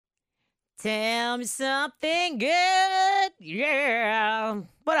Tell me something good. Yeah.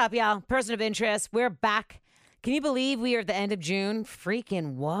 What up, y'all? Person of interest. We're back. Can you believe we are at the end of June?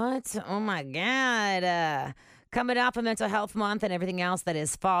 Freaking what? Oh my God. Coming off of Mental Health Month and everything else that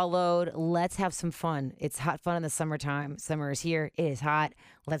is followed. Let's have some fun. It's hot fun in the summertime. Summer is here. It is hot.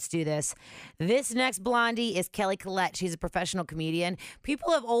 Let's do this. This next blondie is Kelly Collette. She's a professional comedian.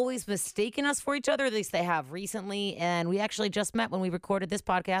 People have always mistaken us for each other, at least they have recently. And we actually just met when we recorded this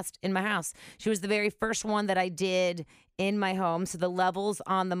podcast in my house. She was the very first one that I did in my home. So the levels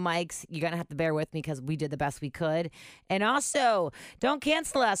on the mics, you're going to have to bear with me because we did the best we could. And also, don't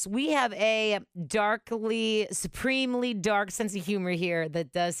cancel us. We have a supremely dark sense of humor here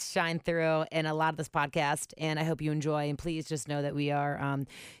that does shine through in a lot of this podcast. And I hope you enjoy. And please just know that we are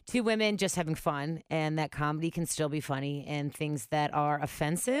two women just having fun, and that comedy can still be funny, and things that are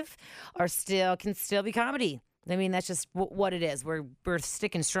offensive can still be comedy. I mean, that's just what it is. We're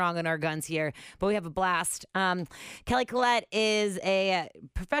sticking strong on our guns here, but we have a blast. Kelly Collette is a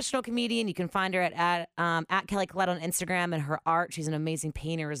professional comedian. You can find her at Kelly Collette on Instagram, and her art. She's an amazing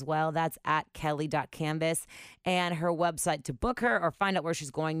painter as well. That's at kelly.canvas. And her website to book her or find out where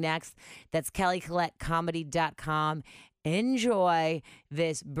she's going next, that's kellycoletteComedy.com. Enjoy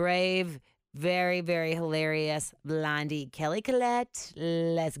this brave, very, very hilarious blondie, Kelly Collette.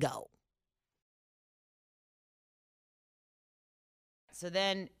 Let's go. So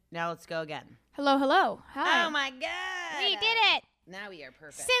then, now let's go again. Hello, hello. Hi. Oh my God. We did it. Now we are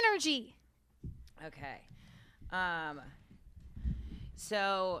perfect. Synergy. Okay.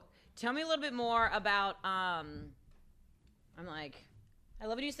 So tell me a little bit more about, I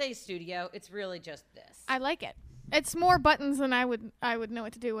love when you say studio. It's really just this. I like it. It's more buttons than I would know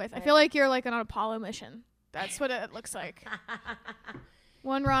what to do with. I feel like you're like on an Apollo mission. That's what it looks like.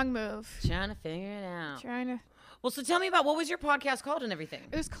 One wrong move. Trying to figure it out. Well, so tell me about, what was your podcast called and everything?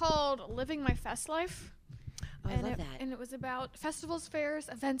 It was called Living My Fest Life. Oh, I love that. And it was about festivals, fairs,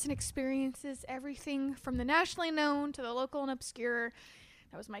 events, and experiences, everything from the nationally known to the local and obscure.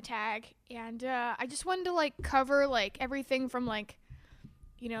 That was my tag. And I just wanted to, cover, everything from,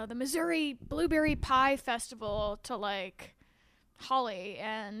 the Missouri Blueberry Pie Festival to, Holly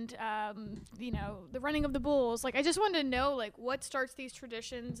and, the running of the bulls. I just wanted to know, what starts these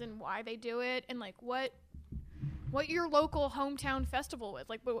traditions and why they do it and, what your local hometown festival was,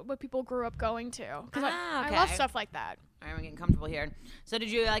 what people grew up going to. Because okay. I love stuff like that. All right, we're getting comfortable here. So did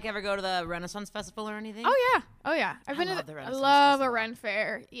you, ever go to the Renaissance Festival or anything? Oh, yeah. I love the Renaissance I love Festival. a Ren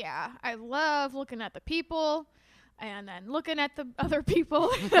Fair. Yeah. I love looking at the people and then looking at the other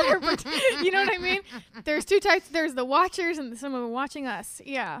people. You know what I mean? There's two types. There's the watchers and someone watching us.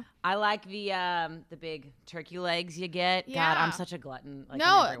 Yeah. I like the big turkey legs you get. Yeah. God, I'm such a glutton.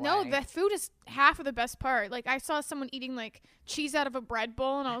 No, the food is half of the best part. I saw someone eating cheese out of a bread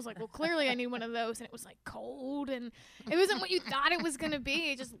bowl, and I was like, well, clearly I need one of those. And it was cold, and it wasn't what you thought it was gonna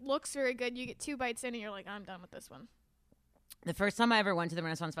be. It just looks very good. You get 2 bites in, and you're like, I'm done with this one. The first time I ever went to the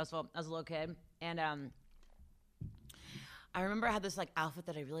Renaissance Festival, I was a little kid, and I remember I had this outfit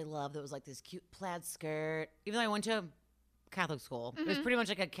that I really loved. That was this cute plaid skirt. Even though I went to Catholic school, it was pretty much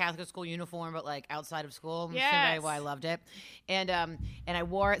like a Catholic school uniform, but outside of school. Yes. Why I loved it, and I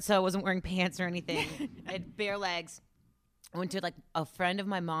wore it so I wasn't wearing pants or anything. I had bare legs. I went to a friend of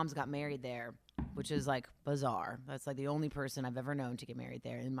my mom's got married there, which is bizarre. That's the only person I've ever known to get married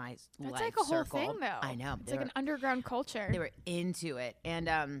there in my That's life a whole circle. thing, though. I know. It's an underground culture. They were into it, and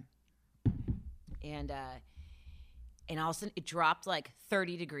all of a sudden it dropped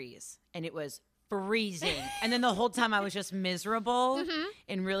 30 degrees, and it was freezing. And then the whole time I was just miserable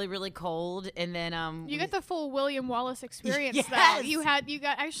and really, really cold. And then you get the full William Wallace experience. Yes! Though. You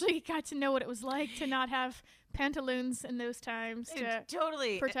got to know what it was like to not have pantaloons in those times to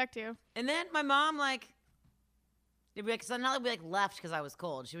totally protect you. And then my mom because not we left because I was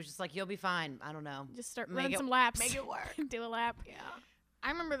cold. She was just you'll be fine. I don't know. Just start running some laps. Make it work. Do a lap. Yeah.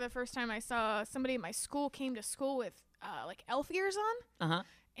 I remember the first time I saw somebody in my school came to school with elf ears on. Uh-huh.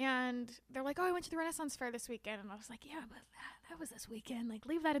 And they're like, oh, I went to the Renaissance Fair this weekend. And I was like, yeah, but that was this weekend.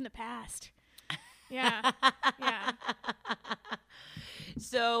 Leave that in the past. Yeah. Yeah.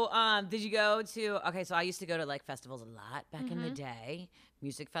 So, did you go to, so I used to go to festivals a lot back in the day.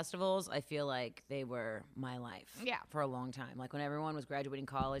 Music festivals, I feel like they were my life. Yeah. For a long time. When everyone was graduating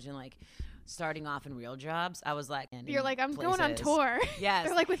college and starting off in real jobs, I was you're I'm going on tour. Yes.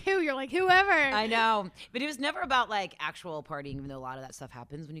 They're with who? You're whoever. I know. But it was never about actual partying, even though a lot of that stuff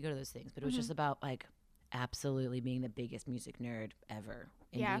happens when you go to those things. But it was just about absolutely being the biggest music nerd ever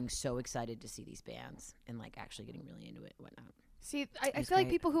and being so excited to see these bands and actually getting really into it and whatnot. See, I feel like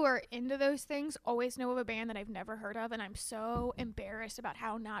people who are into those things always know of a band that I've never heard of, and I'm so embarrassed about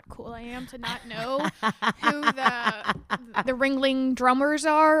how not cool I am to not know who the ringling drummers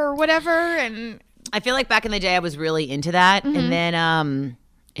are or whatever. And I feel like back in the day I was really into that, and then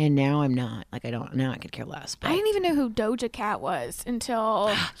and now I'm not. Like now I could care less. But I didn't even know who Doja Cat was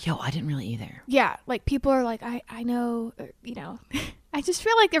until yo, I didn't really either. Yeah, like people are like, I know, you know. I just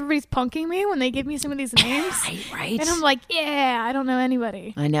feel like everybody's punking me when they give me some of these names. Right. And I'm like, yeah, I don't know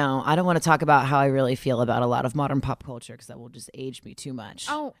anybody. I know. I don't want to talk about how I really feel about a lot of modern pop culture because that will just age me too much.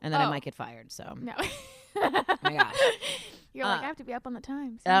 And then I might get fired. So no. My God. You're like, I have to be up on the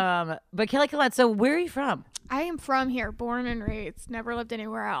times. But Kelly Collette, so where are you from? I am from here, born and raised, never lived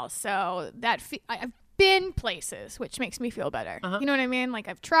anywhere else. So I've been places, which makes me feel better. You know what I mean? Like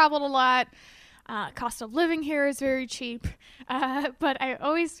I've traveled a lot. Cost of living here is very cheap, but I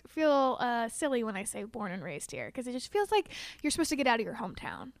always feel silly when I say born and raised here because it just feels like you're supposed to get out of your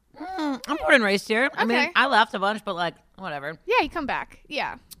hometown. I'm born and raised here. I mean, I left a bunch, but like, whatever. Yeah, you come back.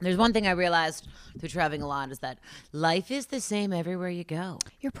 Yeah. There's one thing I realized through traveling a lot is that life is the same everywhere you go.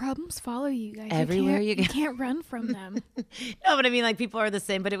 Your problems follow you guys. Everywhere you go. You can't run from them. No, but I mean, like, people are the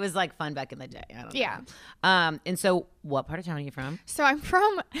same, but it was like fun back in the day. I don't know. And so what part of town are you from? So I'm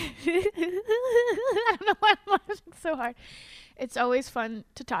from, I don't know why I'm laughing so hard. It's always fun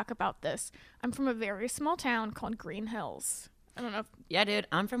to talk about this. I'm from a very small town called Green Hills. I don't know. Yeah, dude,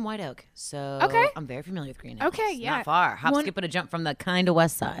 I'm from White Oak, so I'm very familiar with Green Hills. Okay, yeah, not far. Hop, skip, and a jump from the kind of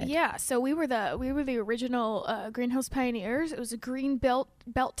west side. Yeah, so we were the original Green Hills pioneers. It was a green belt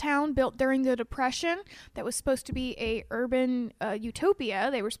town built during the Depression that was supposed to be a urban utopia.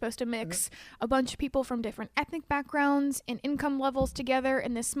 They were supposed to mix a bunch of people from different ethnic backgrounds and income levels together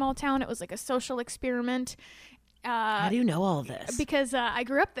in this small town. It was like a social experiment. How do you know all of this? Because I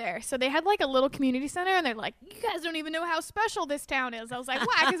grew up there. So they had like a little community center and they're like, you guys don't even know how special this town is. I was like,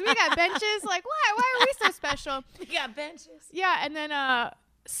 why? Because we got benches. Like, why? Why are we so special? We got benches. Yeah. And then,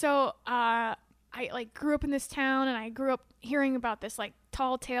 I like grew up in this town and I grew up hearing about this like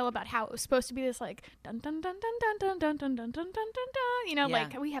tall tale about how it was supposed to be this like dun dun dun dun dun dun dun dun dun dun dun dun, you know,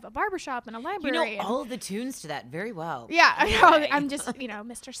 like we have a barbershop and a library. You know all of the tunes to that very well. Yeah, anyway. I'm just,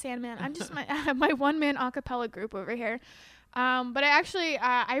 Mr. Sandman. I'm just my one man a cappella group over here. But I actually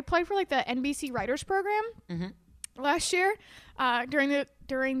I applied for like the NBC Writers Program last year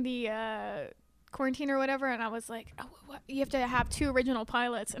during the quarantine or whatever, and I was like, you have to have 2 original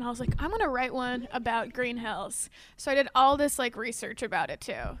pilots, and I was like, I'm gonna write one about Green Hills. So I did all this like research about it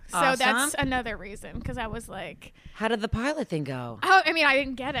too. So that's another reason, because I was like, how did the pilot thing go? I mean, I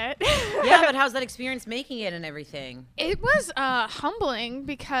didn't get it. Yeah, but how's that experience making it and everything? It was humbling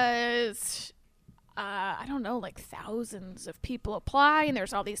because I don't know, like thousands of people apply, and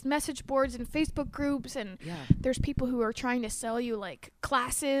there's all these message boards and Facebook groups, and there's people who are trying to sell you like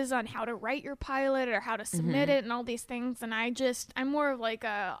classes on how to write your pilot or how to submit it and all these things. And I'm more of like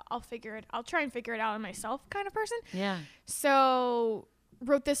I'll try and figure it out on myself kind of person. Yeah. So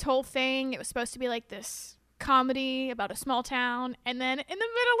wrote this whole thing. It was supposed to be like this comedy about a small town, and then in the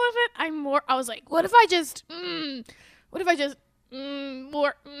middle of it, I was like, what if I just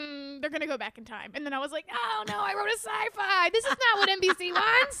they're gonna go back in time. And then I was like, oh no, I wrote a sci-fi. This is not what NBC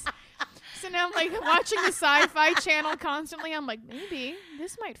wants. So now I'm like watching the Sci-Fi Channel constantly. I'm like, maybe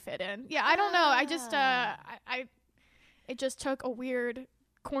this might fit in. Yeah, I don't know. I just it just took a weird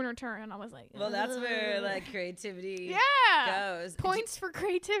corner turn, and I was like, well, that's where like creativity goes. Points for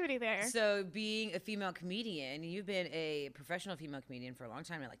creativity there. So being a female comedian, you've been a professional female comedian for a long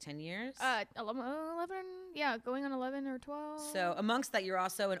time, like 10 years? 11, going on 11 or 12. So amongst that, you're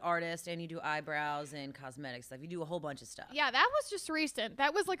also an artist, and you do eyebrows and cosmetic stuff. You do a whole bunch of stuff. Yeah, that was just recent.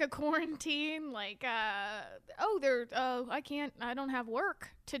 That was like a quarantine, like, I don't have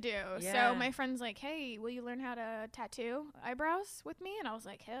work to do. Yeah. So my friend's like, hey, will you learn how to tattoo eyebrows with me? And I was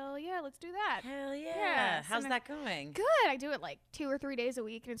like, hell yeah, let's do that. Hell yeah. How's that going? Good. I do it like 2 or 3 days a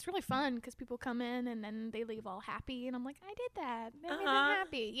week, and it's really fun because people come in and then they leave all happy, and I'm like, I did that. That made them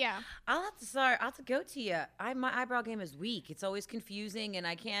happy. Yeah. I'll have to go to you. My eyebrow game is weak. It's always confusing, and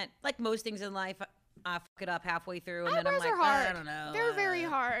I can't, like most things in life, I fuck it up halfway through, and eyebrows then I'm like, are hard. I don't know. They're very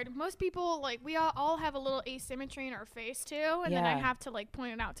hard. Most people, like, we all have a little asymmetry in our face too, and then I have to like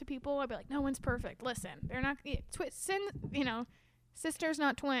point it out to people. I'd be like, no one's perfect. Listen, they're not sisters,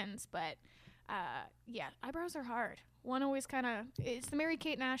 not twins, but eyebrows are hard. One always kind of, it's the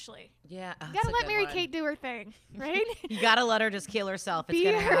Mary-Kate and Ashley. Yeah. You gotta let Mary-Kate do her thing, right? You gotta let her just kill herself. It's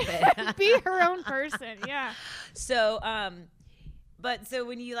gonna happen. Be her own person, yeah. So, But so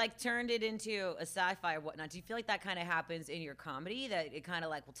when you like turned it into a sci-fi or whatnot, do you feel like that kind of happens in your comedy, that it kind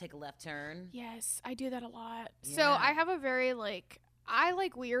of like will take a left turn? Yes, I do that a lot. Yeah. So I have a very I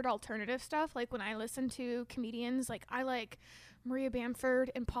like weird alternative stuff. Like when I listen to comedians, like I like Maria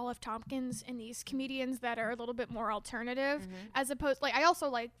Bamford and Paul F. Tompkins and these comedians that are a little bit more alternative, as opposed, like I also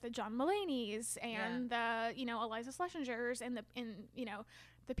like the John Mulaney's and the, you know, Eliza Schlesingers and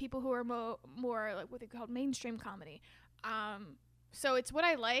the people who are more like what they call mainstream comedy. So it's what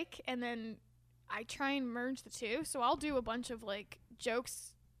I like, and then I try and merge the two. So I'll do a bunch of like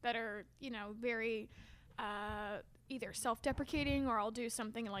jokes that are, you know, very either self-deprecating, or I'll do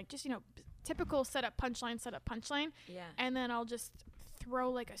something like just, you know, typical setup punchline. Yeah. And then I'll just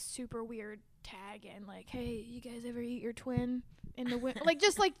throw like a super weird tag in, like, hey, you guys ever eat your twin in the wind? Like,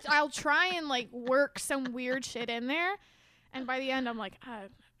 just like I'll try and like work some weird shit in there. And by the end, I'm like,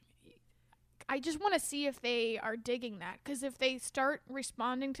 I just want to see if they are digging that. Because if they start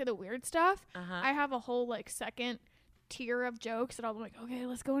responding to the weird stuff, I have a whole like second tier of jokes that I'll be like, okay,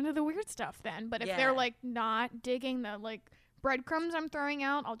 let's go into the weird stuff then. But if they're like not digging the like breadcrumbs I'm throwing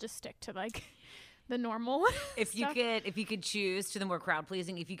out, I'll just stick to like the normal if stuff. you could choose to the more crowd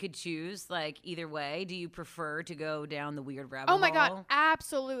pleasing, if you could choose like either way, do you prefer to go down the weird rabbit hole? Oh my god,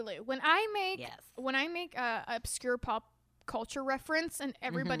 absolutely. When I make a obscure pop culture reference and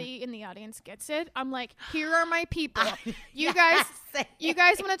everybody in the audience gets it, I'm like, here are my people. You guys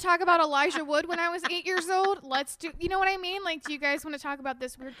want to talk about Elijah Wood when I was 8 years old? Let's do, you know what I mean? Like, do you guys want to talk about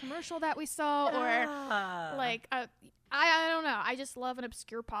this weird commercial that we saw, or like I don't know. I just love an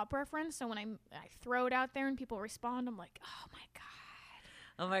obscure pop reference. So when I throw it out there and people respond, I'm like, oh my god.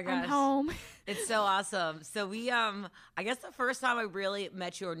 Oh my gosh. I'm home. It's so awesome. So we, I guess the first time I really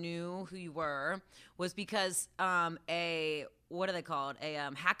met you or knew who you were was because what are they called?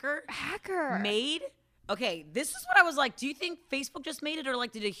 A hacker made. Okay, this is what I was like. Do you think Facebook just made it, or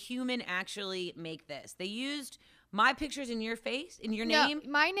like did a human actually make this? They used my pictures in your face, in your name?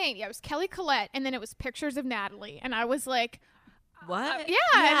 My name. Yeah, it was Kelly Collette, and then it was pictures of Natalie. And I was like, what? Yeah.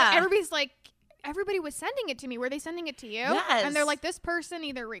 And everybody's like, everybody was sending it to me. Were they sending it to you? Yes. And they're like, this person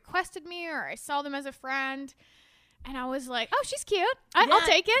either requested me or I saw them as a friend. And I was like, oh, she's cute. I'll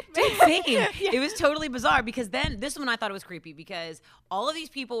take it. Same. It was totally bizarre, because then this one I thought it was creepy, because all of these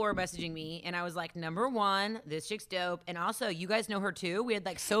people were messaging me and I was like, number one, this chick's dope. And also, you guys know her too. We had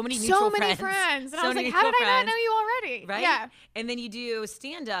like so many mutual friends. And I was like, how did I not know you already? Right? Yeah. And then you do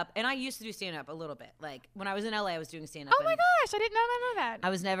stand up. And I used to do stand up a little bit. Like when I was in LA, I was doing stand up. Oh my gosh. I didn't know that.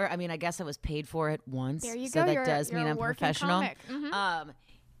 I was never, I guess I was paid for it once. There you so go. that does mean I'm professional. Mm-hmm.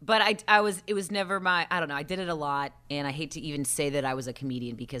 But it was never I don't know, I did it a lot, and I hate to even say that I was a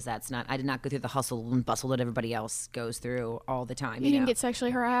comedian, because I did not go through the hustle and bustle that everybody else goes through all the time. You didn't get sexually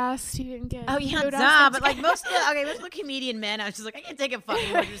harassed. You didn't get. Oh yeah, but like most of the comedian men, I was just like, I can't take it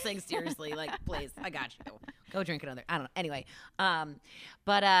fucking what you're saying seriously. Like, please, I got you. Go drink another. I don't know. Anyway,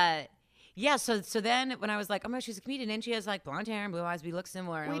 yeah, so then when I was like, oh my, she's a comedian and she has like blonde hair and blue eyes, we look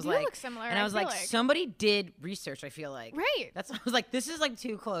similar. And we I was do like, look similar. And I was like, somebody did research, I feel like. Right. I was like, this is like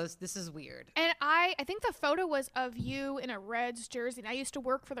too close. This is weird. And I think the photo was of you in a Reds jersey. And I used to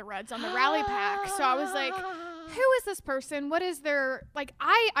work for the Reds on the rally pack. So I was like, who is this person? What is their, like,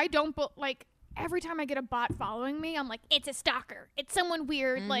 I don't, like, every time I get a bot following me, I'm like, it's a stalker. It's someone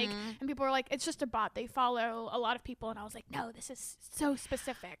weird. Like, and people are like, it's just a bot. They follow a lot of people. And I was like, no, this is so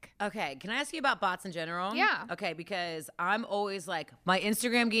specific. Okay. Can I ask you about bots in general? Yeah. Okay. Because I'm always like, my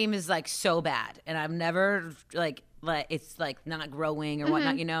Instagram game is like so bad. And I've never like it's like not growing or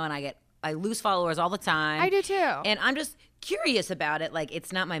whatnot, you know, and I lose followers all the time. I do too. And I'm just curious about it. Like,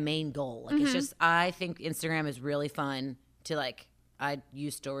 it's not my main goal. Like, it's just, I think Instagram is really fun to like, I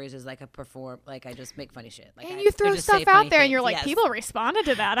use stories as like I just make funny shit. Like, and you throw stuff out there and you're like, people responded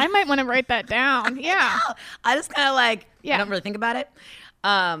to that. I might want to write that down. Yeah. I just kind of like, I don't really think about it.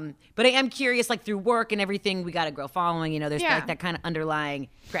 But I am curious, like through work and everything, we got to grow following, you know, there's like that kind of underlying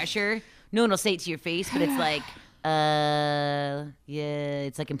pressure. No one will say it to your face, but it's like, yeah,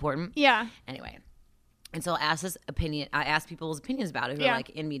 it's like important. Yeah. Anyway. And so I ask people's opinions about it who are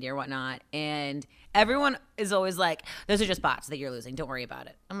like in media or whatnot. And everyone is always like, those are just bots that you're losing. Don't worry about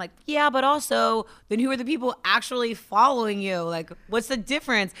it. I'm like, yeah, but also then who are the people actually following you? Like, what's the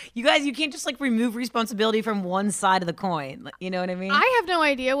difference? You guys, you can't just like remove responsibility from one side of the coin. Like, you know what I mean? I have no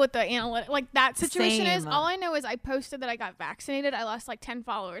idea what the that situation is. Same. All I know is I posted that I got vaccinated. I lost like 10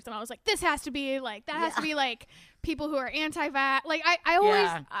 followers. And I was like, this has to be like, that has to be like people who are anti-vax. Like,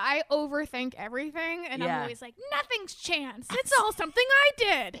 I overthink everything. And I'm always like, nothing's chance. It's all something I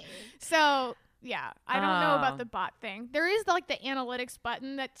did. So Yeah, I don't know Oh. about the bot thing. There is like the analytics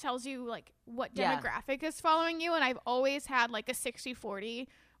button that tells you like what Yeah. demographic is following you, and I've always had like a 60-40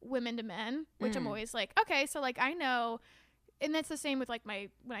 women to men, which I'm always like, okay, so like I know, and that's the same with like when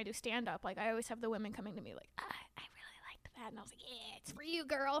I do stand up, like I always have the women coming to me like, I really liked that, and I was like, yeah, it's for you,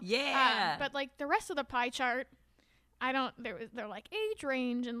 girl. Yeah. But like the rest of the pie chart, I don't. They're like age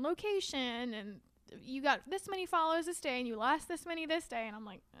range and location and. You got this many followers this day and you lost this many this day, and I'm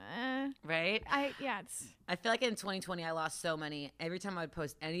like, Right? it's I feel like in 2020 I lost so many. Every time I would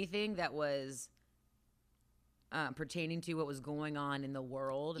post anything that was pertaining to what was going on in the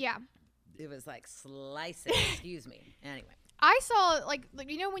world, yeah. it was like slicing. Excuse me. Anyway. I saw like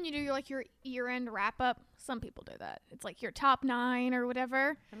you know when you do like your year-end wrap-up, some people do that. It's like your top 9 or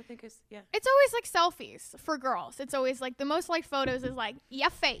whatever. I don't think it's, yeah. It's always like selfies for girls. It's always like the most liked photos is like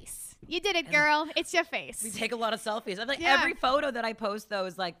your face. You did it, girl. It's your face. We take a lot of selfies. I think Yeah. every photo that I post though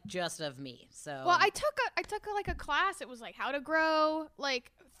is like just of me. So Well, I took like a class. It was like how to grow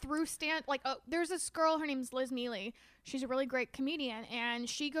like through there's this girl, her name's Liz Neely. She's a really great comedian, and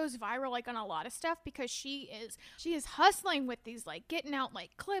she goes viral like on a lot of stuff because she is hustling with these like getting out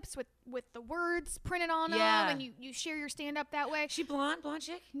like clips with the words printed on Yeah. them, and you share your stand up that way. she blonde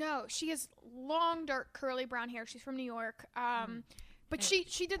chick? No, she has long dark curly brown hair. She's from New York. But she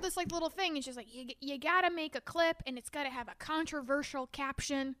did this like little thing, and she's like, you gotta make a clip, and it's gotta have a controversial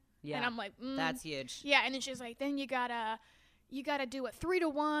caption. Yeah. And I'm like, That's huge. yeah. And then she's like, then you gotta do it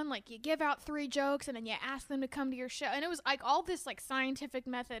 3-to-1, like you give out 3 jokes and then you ask them to come to your show. And it was like all this like scientific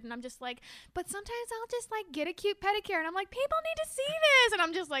method, and I'm just like, but sometimes I'll just like get a cute pedicure, and I'm like, people need to see this, and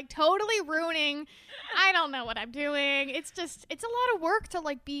I'm just like totally ruining. I don't know what I'm doing. It's a lot of work to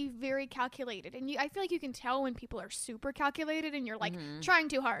like be very calculated, and I feel like you can tell when people are super calculated and you're like trying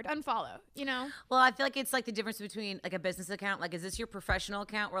too hard. Unfollow, you know? Well, I feel like it's like the difference between like a business account. Like, is this your professional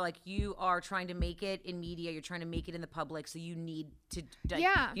account where like you are trying to make it in media, you're trying to make it in the public, so you need to like,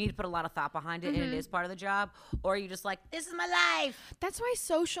 Yeah. you need to put a lot of thought behind it, and it is part of the job, or are you just like, this is my life? That's why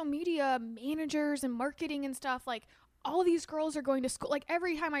social media managers and marketing and stuff, like all these girls are going to school. Like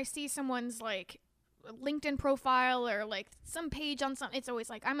every time I see someone's like LinkedIn profile or like some page on something, it's always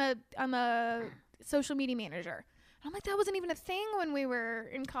like, I'm a social media manager. I'm like, that wasn't even a thing when we were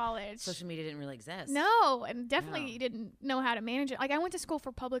in college. Social media didn't really exist. No, and definitely No. didn't know how to manage it. Like I went to school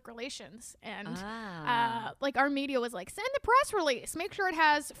for public relations, and Ah. like our media was like, send the press release, make sure it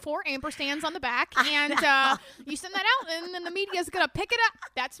has 4 ampersands on the back, and you send that out, and then the media's gonna pick it up.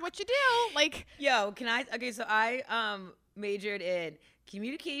 That's what you do. Like, Yo, can I? Okay, so I majored in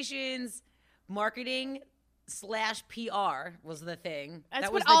communications, marketing / PR was the thing. That's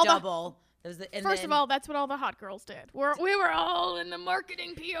that what was the all the- double. That was the, and first then, of all, that's what all the hot girls did. We were all in the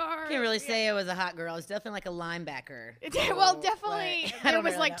marketing PR. can't really say I was a hot girl. I was definitely like a linebacker. Well, So, definitely, like, I there don't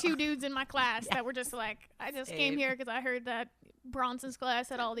was really like know. 2 dudes in my class that were just like, I just came Same. here because I heard that Bronson's class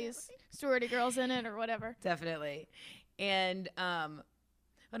had all these sorority girls in it or whatever. Definitely, and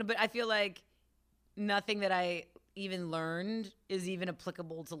but I feel like nothing that I even learned is even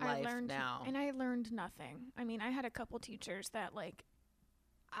applicable to life now. And I learned nothing. I mean, I had a couple teachers that like,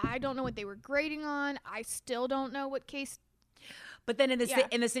 I don't know what they were grading on. I still don't know what case. But then in the Yeah.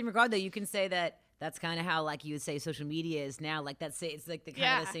 in the same regard, though, you can say that that's kind of how like you would say social media is now. Like it's like the kind of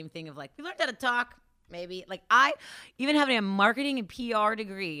Yeah. the same thing of like we learned how to talk. Maybe like I even having a marketing and PR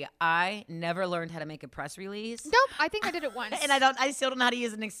degree, I never learned how to make a press release. Nope, I think I did it once. And I still don't know how to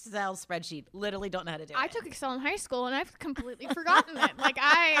use an Excel spreadsheet. Literally don't know how to do it. I took Excel in high school and I've completely forgotten it. Like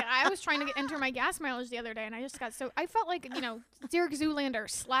I was trying to enter my gas mileage the other day and I just got I felt like, Derek Zoolander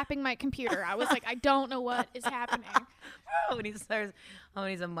slapping my computer. I was like, I don't know what is happening. when he starts, when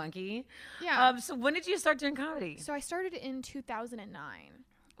he's a monkey. Yeah. So when did you start doing comedy? So I started in 2009,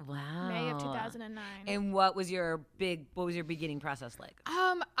 Wow. May of 2009. And what was your beginning process like?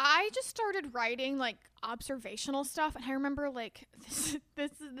 I just started writing like observational stuff, and I remember like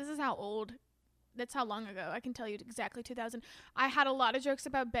this is how old. That's how long ago. I can tell you exactly 2000. I had a lot of jokes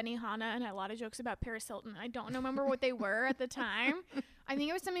about Benihana and a lot of jokes about Paris Hilton. I don't remember what they were at the time. I think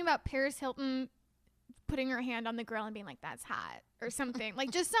it was something about Paris Hilton putting her hand on the grill and being like, "That's hot," or something.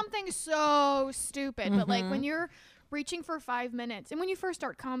 Like just something so stupid. But like when you're reaching for 5 minutes, and when you first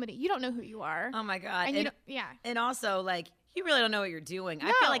start comedy, you don't know who you are. Oh my God. And you don't, yeah. And also, like, you really don't know what you're doing. I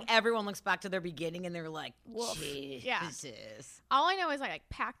No. feel like everyone looks back to their beginning and they're like, Woof. Jesus. Yeah. All I know is I like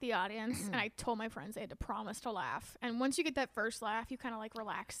packed the audience and I told my friends they had to promise to laugh. And once you get that first laugh, you kind of like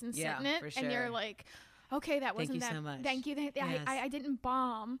relax and sit Yeah, in it. for And you're sure. like, Okay, that wasn't you that. so much. Thank you. Yes. I didn't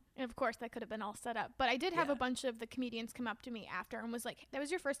bomb. And of course, that could have been all set up. But I did have Yeah. a bunch of the comedians come up to me after and was like, that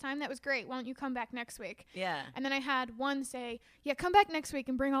was your first time? That was great. Why don't you come back next week? Yeah. And then I had one say, yeah, come back next week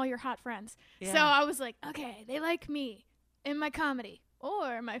and bring all your hot friends. Yeah. So I was like, okay, they like me in my comedy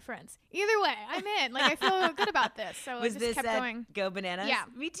or my friends. Either way, I'm in. Like, I feel good about this. So I Was just this kept at going. Go Bananas? Yeah.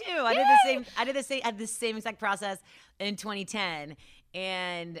 Me too. I did the same exact process in 2010.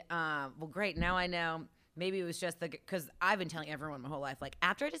 And well, great. Now I know. Maybe it was just because I've been telling everyone my whole life, like,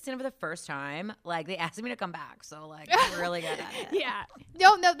 after I did stand-up for the first time, like, they asked me to come back. So, like, I'm really good at it. Yeah.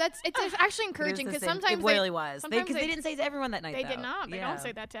 No, it's actually But it was encouraging the because same- sometimes it really was. sometimes Because they didn't say to everyone that night, They though. did not. They Yeah. don't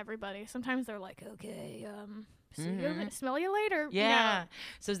say that to everybody. Sometimes they're like, okay, smell you later. you Yeah. know.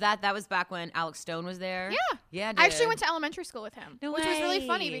 So that was back when Alex Stone was there? Yeah. Yeah, I actually dude. went to elementary school with him, No which was really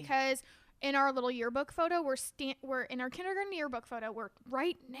funny way. because in our little yearbook photo, we're in our kindergarten yearbook photo, we're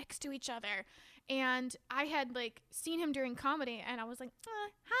right next to each other. And I had like seen him during comedy, and I was like,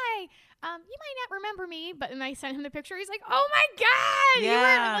 "Hi, you might not remember me," but then I sent him the picture. He's like, "Oh my god, you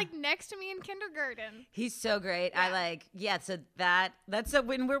Yeah. were like next to me in kindergarten." He's so great. Yeah. So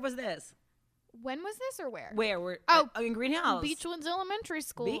where was this? When was this or where? Where? We're in Greenhouse. Beechwoods Elementary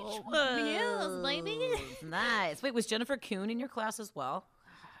School. Beechwoods. Yes, baby. Nice. Wait, was Jennifer Kuhn in your class as well?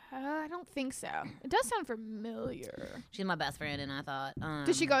 I don't think so. It does sound familiar. She's my best friend, and I thought.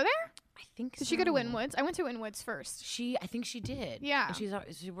 Did she go there? I think. Did she go to Winwoods? I went to Winwoods first. I think she did. Yeah.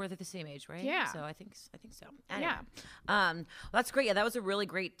 And we're the same age, right? Yeah. So I think so. Anyway. Yeah. Well, that's great. Yeah, that was a really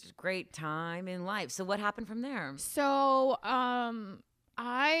great time in life. So what happened from there? So,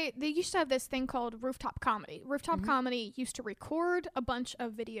 they used to have this thing called Rooftop Comedy. Rooftop Comedy used to record a bunch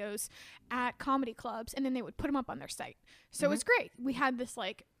of videos at comedy clubs, and then they would put them up on their site. So it was great. We had this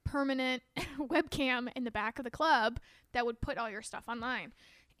like permanent webcam in the back of the club that would put all your stuff online.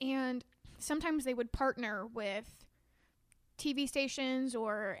 And sometimes they would partner with TV stations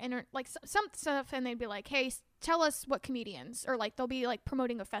or some stuff, and they'd be like, hey, tell us what comedians, or like they'll be like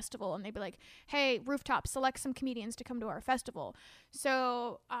promoting a festival, and they'd be like, hey, Rooftop, select some comedians to come to our festival.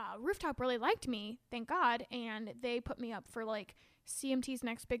 So Rooftop really liked me, thank God, and they put me up for like CMT's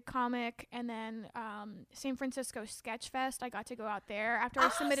Next Big Comic, and then San Francisco Sketch Fest. I got to go out there after I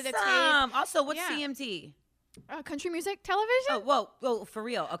submitted a tape. Also, what's Yeah. CMT? Country music television. Oh, for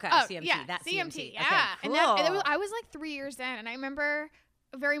real. Okay, Oh, CMT. yeah, That's CMT. Yeah, Okay, and cool. I was like 3 years in, and I remember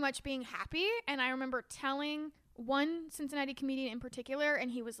very much being happy. And I remember telling one Cincinnati comedian in particular,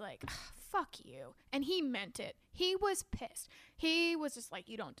 and he was like, "Fuck you," and he meant it. He was pissed. He was just like,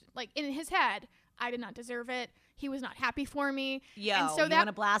 "You don't like." In his head, I did not deserve it. He was not happy for me. Yo, and so you want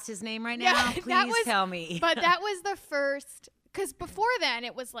to blast his name right Yeah, now? that Please was- tell me. But that was the first, because before then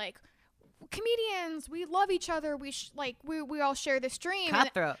it was like, comedians, we love each other. We all share this dream.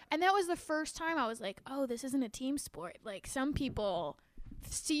 Cutthroat. And that was the first time I was like, oh, this isn't a team sport. Like, some people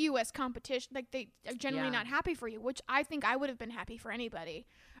see you as competition. Like, they are generally Yeah. not happy for you, which I think I would have been happy for anybody.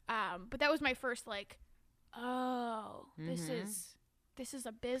 But that was my first like, oh, this is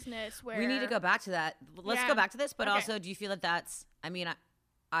a business where We need to go back to that. Let's Yeah. go back to this. But Okay. also, do you feel that that's? I mean,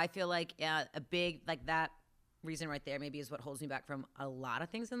 I feel like a big like that reason right there maybe is what holds me back from a lot of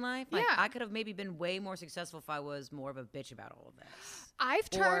things in life. Like, Yeah. I could have maybe been way more successful if I was more of a bitch about all of this, I've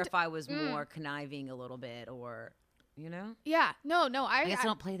or turned. if I was more conniving a little bit, or you know. Yeah, no, I guess I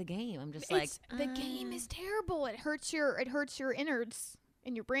don't play the game. I'm just like the game is terrible. It hurts your innards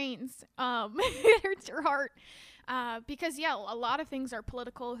in your brains. It hurts your heart. Because a lot of things are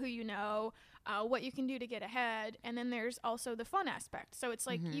political, who you know, what you can do to get ahead, and then there's also the fun aspect. So it's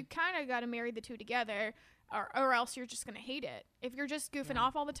like you kind of got to marry the two together, or else you're just gonna hate it. If you're just goofing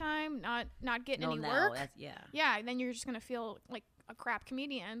off all the time, not getting any work, then you're just gonna feel like a crap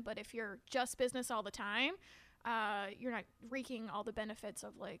comedian. But if you're just business all the time, you're not reaping all the benefits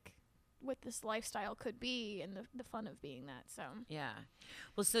of like what this lifestyle could be and the fun of being that. So yeah.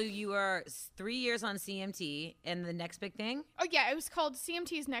 Well, so you are 3 years on CMT, and the next big thing. oh yeah, it was called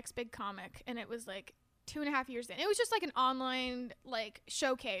CMT's Next Big Comic, and it was like 2.5 years in. It was just like an online like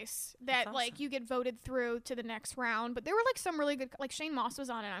showcase that That's like awesome. you get voted through to the next round. But there were like some really good, like Shane Moss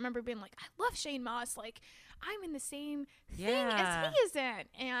was on it. I remember being like, I love Shane Moss. Like, I'm in the same thing Yeah. as he is in.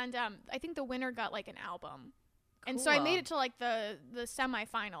 And I think the winner got like an album. And so I Cool. made it to like the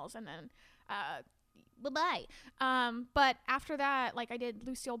semifinals, and then bye-bye. But after that, like I did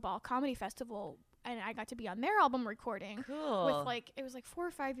Lucille Ball Comedy Festival, and I got to be on their album recording. Cool. With like, it was like 4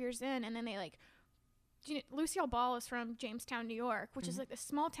 or 5 years in, and then they like, Lucille Ball is from Jamestown, New York, which is like this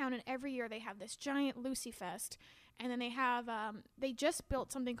small town, and every year they have this giant Lucy Fest. And then they have, they just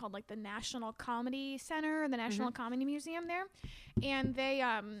built something called like the National Comedy Center, the National Comedy Museum there. And they,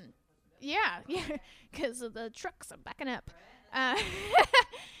 Yeah, because the trucks are backing up. Uh,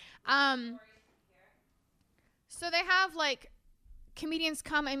 so they have like comedians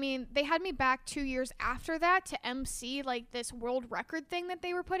come. I mean, they had me back 2 years after that to MC like this world record thing that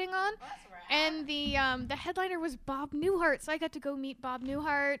they were putting on. And the headliner was Bob Newhart, so I got to go meet Bob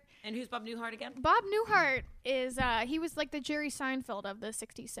Newhart. And who's Bob Newhart again? Bob Newhart is he was like the Jerry Seinfeld of the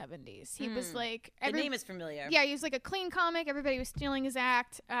 60s, 70s. He was like The name is familiar. Yeah, he was like a clean comic. Everybody was stealing his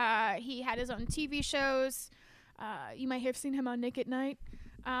act. He had his own TV shows. You might have seen him on Nick at Night.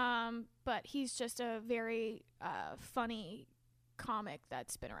 But he's just a very funny comic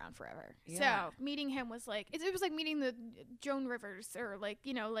that's been around forever. Yeah. So meeting him was like it was like meeting the Joan Rivers or like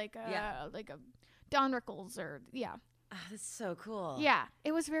like a Don Rickles or That's so cool. yeah,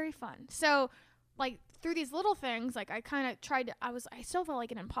 it was very fun. So like through these little things, like I kind of tried to I still felt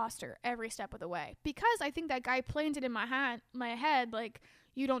like an imposter every step of the way because I think that guy planted in my head like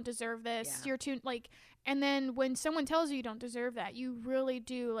you don't deserve this. You're too like and then when someone tells you don't deserve that, you really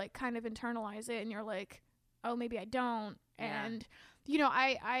do like kind of internalize it and you're like, oh, maybe I don't. And,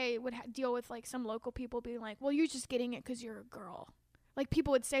 I would deal with, like, some local people being like, well, you're just getting it because you're a girl. Like,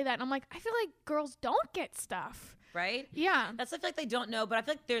 people would say that. And I'm like, I feel like girls don't get stuff. Right? Yeah. That's I feel like they don't know. But I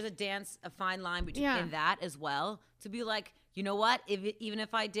feel like there's a fine line between in that as well. To be like, you know what? Even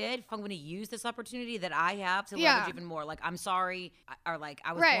if I did, if I'm going to use this opportunity that I have to leverage even more. Like, I'm sorry. Or, like,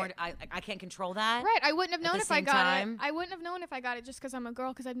 I was born. I can't control that. Right. I wouldn't have known if I got it. I wouldn't have known if I got it just because I'm a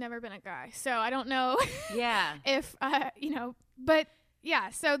girl because I've never been a guy. So I don't know. Yeah. If, but yeah.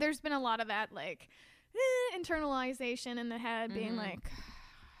 So there's been a lot of that, like, internalization in the head being like,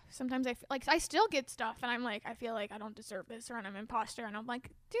 sometimes I still get stuff and I'm like, I feel like I don't deserve this or I'm an imposter. And I'm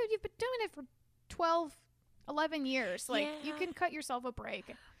like, dude, you've been doing it for 11 years. Like, you can cut yourself a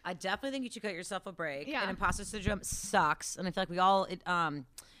break. I definitely think you should cut yourself a break. Yeah. And imposter syndrome sucks. And I feel like we all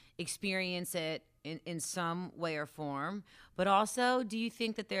experience it in some way or form. But also, do you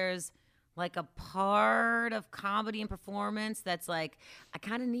think that there's like a part of comedy and performance that's like, I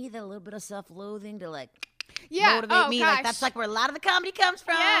kind of need that little bit of self-loathing to like motivate me. Gosh. Like that's like where a lot of the comedy comes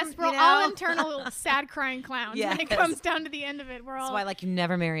from. Yes, we're all internal sad crying clowns. Yes. When it comes down to the end of it, we're all. That's why, like, you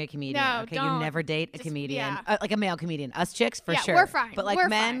never marry a comedian. No, okay, don't. you never date a comedian, yeah. like a male comedian. Us chicks, for sure. we're fine. But like We're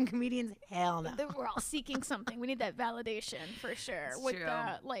men fine. comedians, hell no. We're all seeking something. We need that validation for sure. It's With true.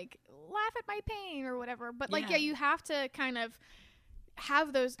 like laugh at my pain or whatever. But like Yeah. you have to kind of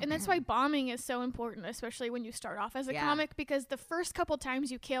have those, and that's why bombing is so important, especially when you start off as a comic, because the first couple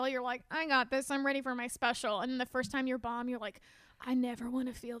times you kill, you're like, I got this, I'm ready for my special, and then the first time you bomb, you're like, I never want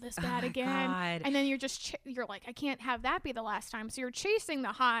to feel this bad again. God. And then you're just you're like, I can't have that be the last time, so you're chasing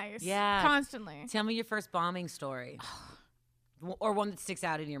the highs constantly. Tell me your first bombing story, or one that sticks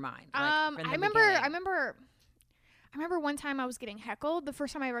out in your mind. Like, I remember one time I was getting heckled. The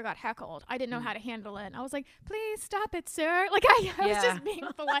first time I ever got heckled, I didn't know how to handle it. And I was like, please stop it, sir. Like, I was just being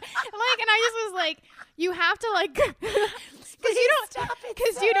polite. Like, and I just was like, you have to, like, because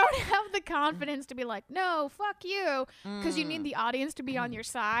you don't have the confidence to be like, no, fuck you. Because you need the audience to be on your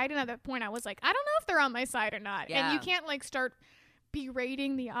side. And at that point, I was like, I don't know if they're on my side or not. Yeah. And you can't, like, start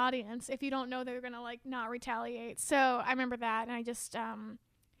berating the audience if you don't know they're going to, like, not retaliate. So I remember that. And I just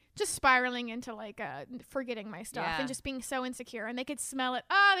spiraling into like forgetting my stuff and just being so insecure, and they could smell it.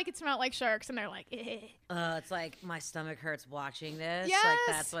 They could smell it like sharks, and they're like, it's like my stomach hurts watching this. Yes. Like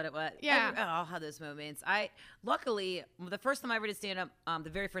that's what it was. Yeah. I'll have those moments. Luckily, the first time I ever did stand up, the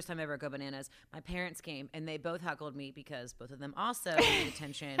very first time I ever Go Bananas, my parents came and they both heckled me because both of them also need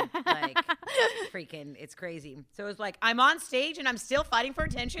attention. Like freaking, it's crazy. So it was like, I'm on stage and I'm still fighting for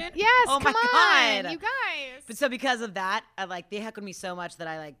attention. Yes, oh come my on, God, you guys. But so because of that, they heckled me so much that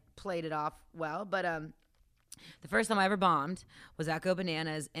I like played it off well. But the first time I ever bombed was at Go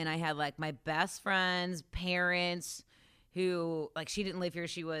Bananas, and I had like my best friend's parents who like, she didn't live here.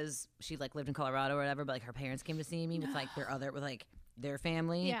 She like lived in Colorado or whatever, but like her parents came to see me with like their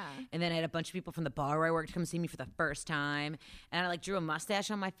family. Yeah. And then I had a bunch of people from the bar where I worked come see me for the first time. And I like drew a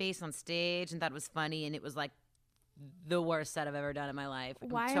mustache on my face on stage and thought it was funny. And it was like the worst set I've ever done in my life.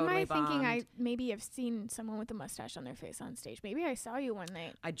 Like, Why totally am I thinking bombed. I maybe have seen someone with a mustache on their face on stage? Maybe I saw you one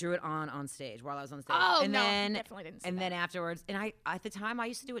night. I drew it on stage while I was on stage. Oh, and no, then, definitely didn't see And that. then afterwards, and I at the time I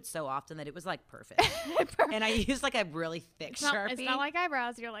used to do it so often that it was like perfect. And I used like a really thick Sharpie. It's not like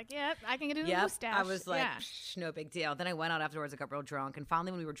eyebrows. You're like, yep, I can do a mustache. I was like, yeah. no big deal. Then I went out afterwards, I got real drunk, and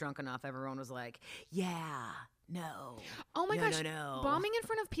finally when we were drunk enough, everyone was like, yeah, No. Oh my gosh. No. Bombing in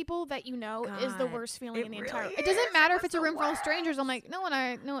front of people that you know is the worst feeling in the entire. really It doesn't matter if it's a room full of worst. strangers. I'm like, no one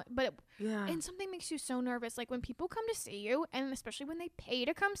I know, but Yeah. and something makes you so nervous. Like when people come to see you, and especially when they pay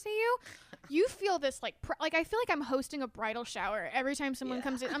to come see you, you feel this like like I feel like I'm hosting a bridal shower every time someone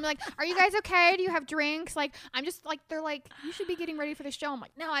comes in. I'm like, are you guys okay? Do you have drinks? Like I'm just like they're like, you should be getting ready for the show. I'm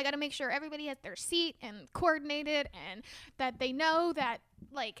like, no, I got to make sure everybody has their seat and coordinated, and that they know that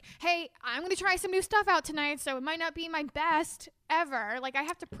like, hey, I'm gonna try some new stuff out tonight, so it might not be my best ever. Like I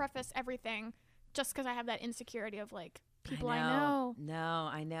have to preface everything just because I have that insecurity of like people I know. No,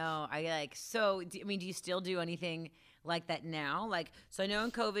 I know. I like, so, do you still do anything like that now? Like, so I know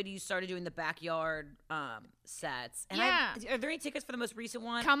in COVID you started doing the backyard sets. And Yeah. are there any tickets for the most recent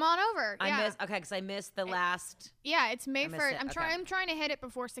one? Come on over. Yeah. Because I missed the last. Yeah, it's May I missed 1st. it. I'm Okay. trying to hit it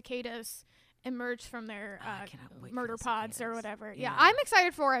before cicadas emerge from their I cannot wait for murder the pods or cicadas. whatever. Yeah. Yeah, I'm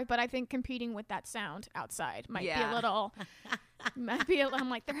excited for it, but I think competing with that sound outside might be Yeah. a little. I'm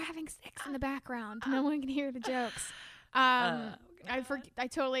like, they're having sex in the background. No one can hear the jokes. I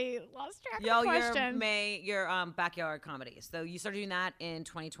totally lost track of the question. Your backyard comedy. So you started doing that in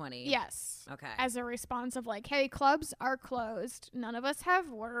 2020. Yes. Okay. As a response of like, hey, clubs are closed. None of us have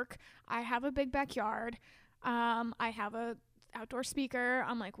work. I have a big backyard. I have a outdoor speaker.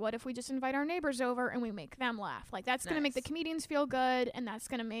 I'm like, what if we just invite our neighbors over and we make them laugh? Like that's going to make the Nice. comedians feel good, and that's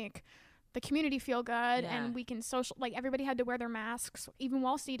going to make the community feel good, Yeah. and we can social, like everybody had to wear their masks even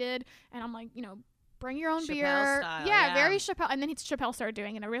while seated, and I'm like, bring your own Chappelle beer. style, yeah, yeah. very Chappelle. And then Chappelle started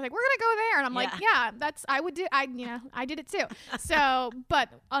doing it, and everybody's like, we're going to go there. And I'm like, yeah, I did it too. So, but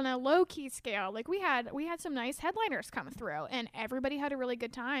on a low key scale, like we had some nice headliners come through, and everybody had a really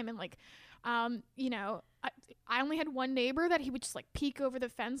good time. And like, I only had one neighbor that he would just like peek over the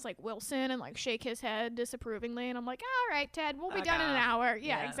fence like Wilson and like shake his head disapprovingly. And I'm like, all right, Ted, we'll be done in an hour.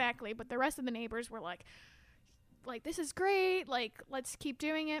 Yeah, exactly. But the rest of the neighbors were like, this is great. Like, let's keep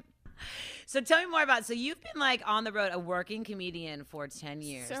doing it. So tell me more about. So you've been like on the road, a working comedian for 10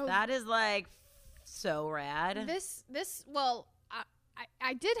 years. So- that is like so rad.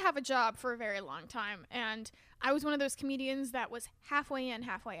 I did have a job for a very long time, and I was one of those comedians that was halfway in,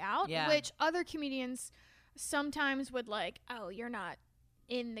 halfway out, Yeah. which other comedians sometimes would like, oh, you're not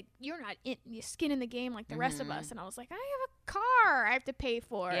in your skin in the game like the rest of us. And I was like, I have a car I have to pay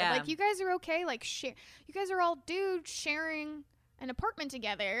for. Yeah. Like, you guys are okay. Like, you guys are all dudes sharing an apartment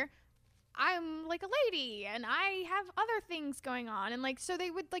together. I'm like a lady and I have other things going on. And like, so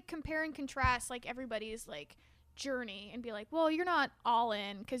they would like compare and contrast like everybody's like journey and be like, well, you're not all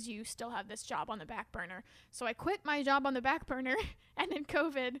in because you still have this job on the back burner. So I quit my job on the back burner, and then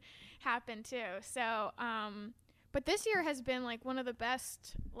COVID happened too. So, but this year has been like one of the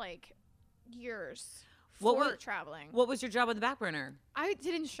best like years for traveling. What was your job on the back burner? I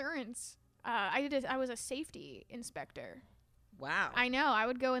did insurance. I was a safety inspector. Wow. I know. I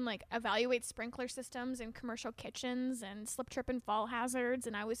would go and like evaluate sprinkler systems in commercial kitchens and slip, trip, and fall hazards.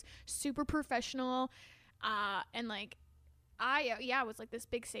 And I was super professional. And like, I was like this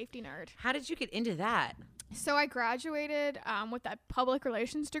big safety nerd. How did you get into that? So I graduated with that public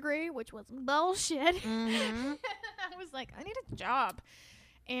relations degree, which was bullshit. Mm-hmm. I was like, I need a job.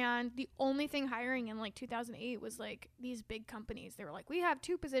 And the only thing hiring in like 2008 was like these big companies. They were like, we have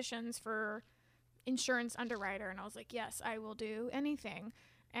 2 positions for insurance underwriter. And I was like, yes, I will do anything.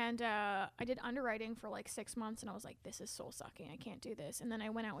 And I did underwriting for like 6 months, and I was like, this is soul sucking. I can't do this. And then I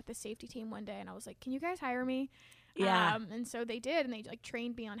went out with the safety team one day, and I was like, can you guys hire me? Yeah. And so they did, and they like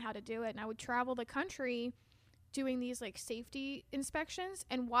trained me on how to do it. And I would travel the country doing these like safety inspections.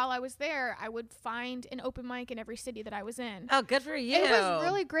 And while I was there, I would find an open mic in every city that I was in. Oh, good for you. It was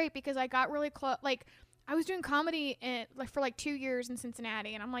really great because I got really close. Like, I was doing comedy for like 2 years in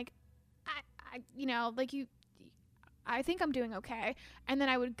Cincinnati, and I'm like, I think I'm doing okay. And then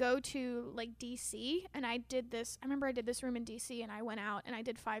I would go to like DC, and I remember I did this room in DC, and I went out and I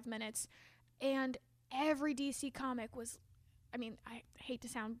did 5 minutes, and every DC comic was, I hate to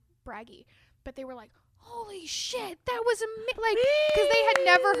sound braggy, but they were like, holy shit, that was like, because they had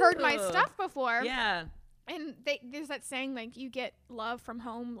never heard my stuff before. Yeah. And there's that saying, like, you get love from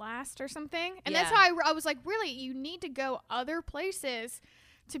home last or something. And Yeah. that's how I was like, really, you need to go other places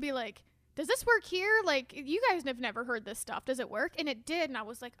to be like, does this work here? Like, you guys have never heard this stuff. Does it work? And it did. And I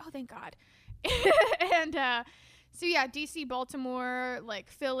was like, oh, thank God. And so, yeah, DC, Baltimore, like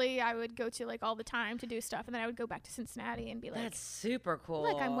Philly, I would go to like all the time to do stuff. And then I would go back to Cincinnati and be like, That's super cool.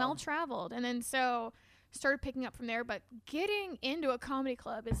 look, I'm well traveled. And then so started picking up from there. But getting into a comedy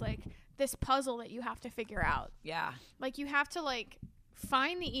club is like this puzzle that you have to figure out. Yeah. Like, you have to like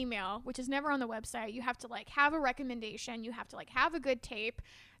find the email, which is never on the website. You have to like have a recommendation. You have to like have a good tape.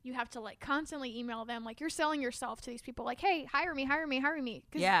 you have to like constantly email them. Like you're selling yourself to these people like, hey, hire me.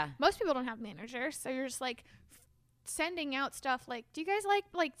 'Cause Yeah. most people don't have managers. So you're just like sending out stuff like, do you guys like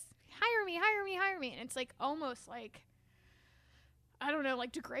hire me. And it's like almost like, I don't know,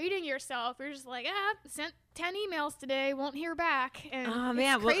 like degrading yourself. You're just like, sent 10 emails today, won't hear back. And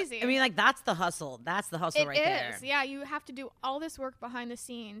it's crazy. Well, I mean, like that's the hustle. That's the hustle right there. Yeah, you have to do all this work behind the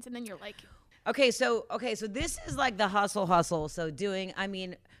scenes, and then you're like, Okay, so this is like the hustle. So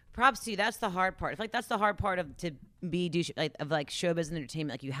props to you. That's the hard part. I feel like that's the hard part of showbiz and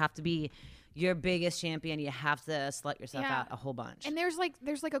entertainment. Like you have to be your biggest champion. You have to slut yourself out a whole bunch. And there's like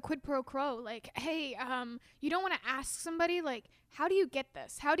a quid pro quo. Like, hey, you don't want to ask somebody like, how do you get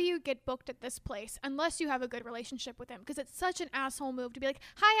this? How do you get booked at this place? Unless you have a good relationship with them, because it's such an asshole move to be like,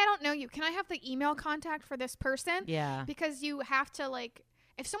 hi, I don't know you. Can I have the email contact for this person? Yeah. Because you have to like,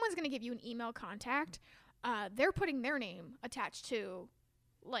 if someone's gonna give you an email contact, they're putting their name attached to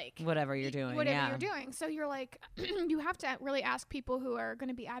like whatever you're doing. So you're like, you have to really ask people who are going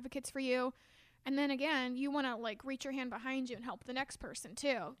to be advocates for you. And then again, you want to like reach your hand behind you and help the next person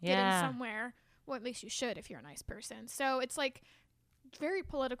too. Get in somewhere. Well, at least you should if you're a nice person. So it's like very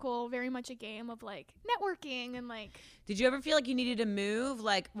political, very much a game of like networking and like. Did you ever feel like you needed to move?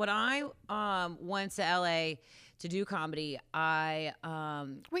 Like when I went to LA to do comedy, Wait,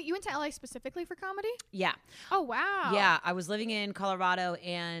 you went to LA specifically for comedy? Yeah. Oh, wow. Yeah, I was living in Colorado,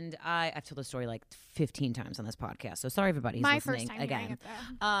 and I've told the story like 15 times on this podcast. So sorry, everybody who's listening first time again. hearing it,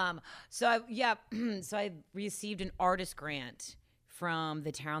 though. So I received an artist grant from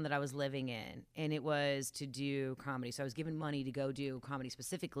the town that I was living in, and it was to do comedy. So I was given money to go do comedy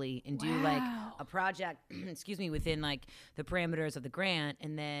specifically and do like a project, within like the parameters of the grant.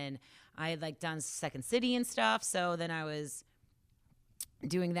 And then I had like done Second City and stuff. So then I was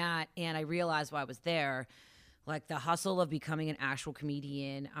doing that, and I realized while I was there, like the hustle of becoming an actual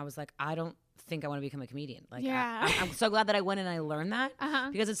comedian. I was like, I don't think I want to become a comedian. Like, I'm so glad that I went and I learned that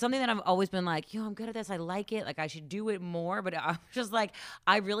because it's something that I've always been like, I'm good at this. I like it. Like I should do it more. But I was just like,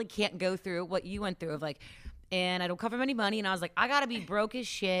 I really can't go through what you went through of like, and I don't come from any money. And I was like, I got to be broke as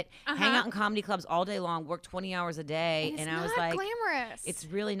shit, hang out in comedy clubs all day long, work 20 hours a day. And I was like, glamorous. It's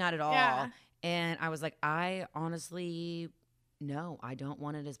really not at all. Yeah. And I was like, I honestly, no, I don't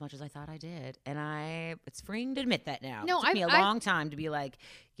want it as much as I thought I did. And it's freeing to admit that now. No, it took me a long time to be like,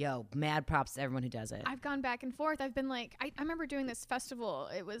 yo, mad props to everyone who does it. I've gone back and forth. I've been like, I remember doing this festival.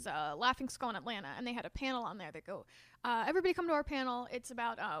 It was Laughing Skull in Atlanta, and they had a panel on there that go, everybody come to our panel. It's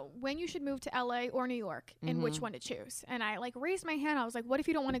about when you should move to LA or New York and which one to choose. And I like raised my hand. I was like, what if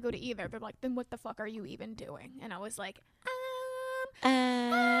you don't want to go to either? They're like, then what the fuck are you even doing? And I was like, so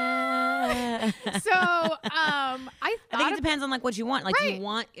I think it depends on like what you want. Like, do you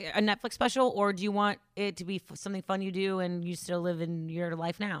want a Netflix special, or do you want it to be something fun you do and you still live in your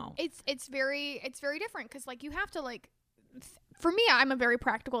life now? It's very different because like you have to like. For me, I'm a very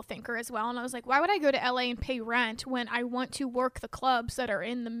practical thinker as well, and I was like, why would I go to LA and pay rent when I want to work the clubs that are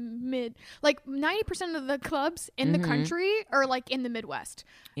in the like 90% of the clubs in the country are like in the Midwest.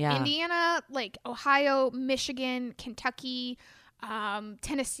 Yeah. Indiana, like Ohio, Michigan, Kentucky,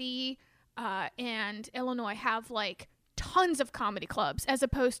 Tennessee, and Illinois have like tons of comedy clubs, as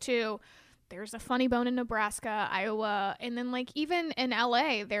opposed to there's a Funny Bone in Nebraska, Iowa, and then like even in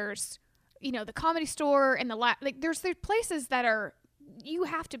LA there's the Comedy Store and there's places that are, you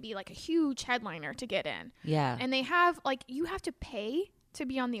have to be like a huge headliner to get in. Yeah. And they have like, you have to pay to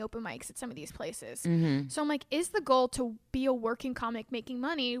be on the open mics at some of these places. So I'm like, is the goal to be a working comic making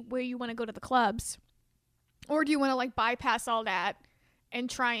money where you want to go to the clubs? Or do you want to like bypass all that and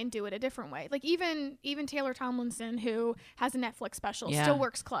try and do it a different way? Like even Taylor Tomlinson, who has a Netflix special, still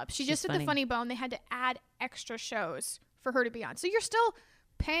works clubs. She just did the Funny Bone. They had to add extra shows for her to be on. So you're still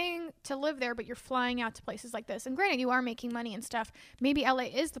paying to live there, but you're flying out to places like this. And granted, you are making money and stuff. Maybe LA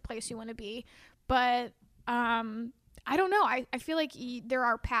is the place you want to be, but I don't know. I feel like there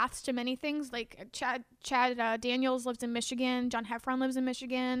are paths to many things. Like Chad Daniels lives in Michigan. John Heffron lives in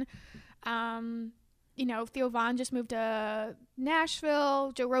Michigan. Theo Von just moved to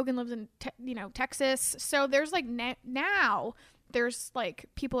Nashville. Joe Rogan lives in Texas. So there's like now there's like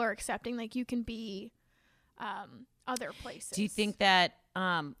people are accepting like you can be other places. Do you think that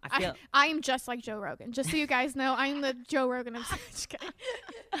I am just like Joe Rogan. Just so you guys know, I'm the Joe Rogan of just kidding.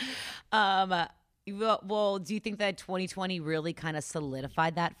 Well, do you think that 2020 really kind of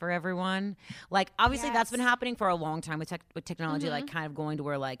solidified that for everyone? Like, obviously, that's been happening for a long time with technology, like kind of going to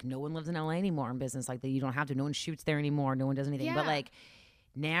where like no one lives in LA anymore in business. Like, you don't have to. No one shoots there anymore. No one does anything. Yeah. But like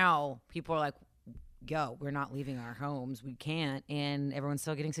now, people are like, yo, we're not leaving our homes. We can't. And everyone's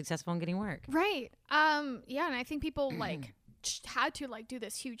still getting successful and getting work. Right. Yeah. And I think people like had to like do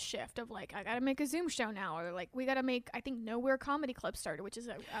this huge shift of like, I gotta make a Zoom show now, or like we gotta make, I think Nowhere Comedy Club started, which is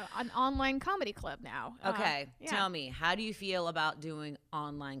an online comedy club now. Okay, tell me, how do you feel about doing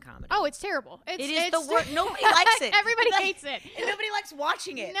online comedy? Oh, it's terrible. It's the worst. Nobody likes it. Everybody hates it. And nobody likes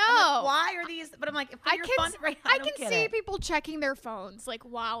watching it. No. I'm like, why are these? But I'm like, if you're fun right now, I can don't see get it. people checking their phones like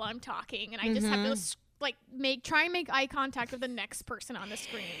while I'm talking, and I just have to like try and make eye contact with the next person on the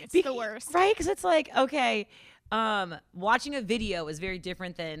screen. It's the worst, right? Because it's like, okay, watching a video is very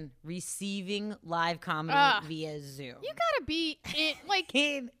different than receiving live comedy via Zoom. You gotta be like,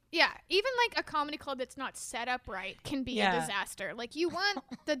 yeah, even like a comedy club that's not set up right can be a disaster. Like, you want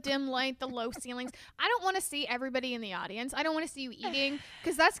the dim light, the low ceilings. I don't want to see everybody in the audience. I don't want to see you eating,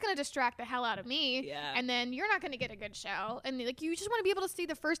 because that's going to distract the hell out of me. Yeah. And then you're not going to get a good show. And like, you just want to be able to see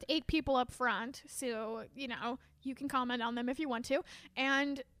the first 8 people up front. So, you know, you can comment on them if you want to.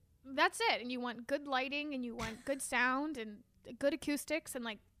 And that's it. And you want good lighting, and you want good sound and good acoustics, and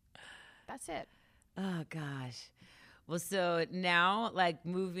like, that's it. Oh, gosh. Well, so now, like,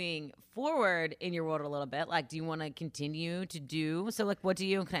 moving forward in your world a little bit, like, do you want to continue to do? So, like, what do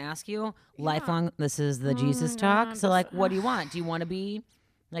you, can I ask you? Yeah. Lifelong, this is the Jesus talk. So, like, what do you want? Do you want to be,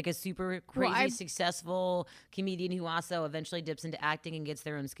 like, a super crazy, successful comedian who also eventually dips into acting and gets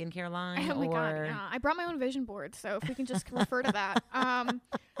their own skincare line? Oh, my God, yeah. I brought my own vision board, so if we can just refer to that.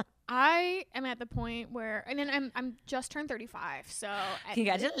 I am at the point where, and then I'm just turned 35, so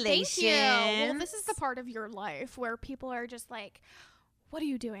congratulations. Thank you. Well, this is the part of your life where people are just like, what are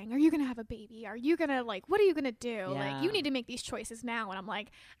you doing? Are you gonna have a baby? Are you gonna, like, what are you gonna do? Yeah. Like, you need to make these choices now. And I'm like,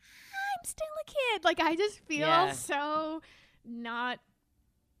 I'm still a kid. Like, I just feel so not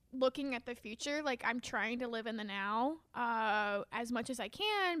looking at the future. Like, I'm trying to live in the now as much as I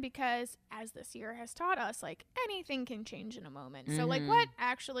can, because as this year has taught us, like, anything can change in a moment. So like, what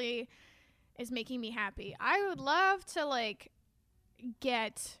actually is making me happy? I would love to like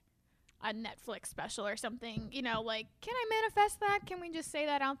get a Netflix special or something, you know, like, can I manifest that? Can we just say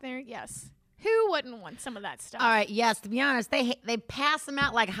that out there? Yes. Who wouldn't want some of that stuff? All right, yes. To be honest, they pass them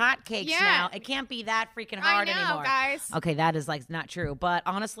out like hotcakes now. It can't be that freaking hard anymore, guys. Okay, that is like not true. But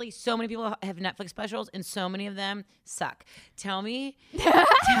honestly, so many people have Netflix specials, and so many of them suck. Tell me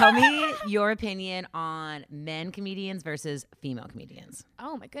your opinion on men comedians versus female comedians.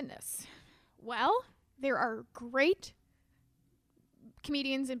 Oh my goodness. Well, there are great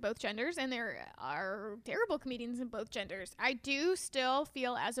comedians in both genders, and there are terrible comedians in both genders. I do still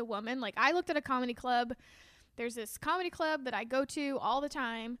feel, as a woman, like, I looked at a comedy club. There's this comedy club that I go to all the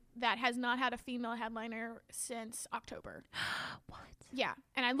time that has not had a female headliner since October. What? Yeah.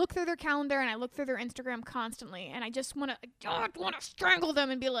 And I look through their calendar, and I look through their Instagram constantly, and I just want to strangle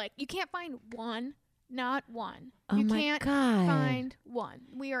them and be like, you can't find one, not one. Oh, you my can't God. find one.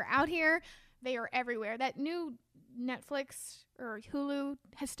 We are out here. They are everywhere. That new Netflix or Hulu,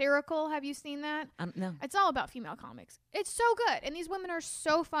 Hysterical, have you seen that? No. It's all about female comics. It's so good, and these women are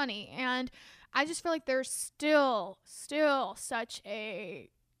so funny, and I just feel like there's still such a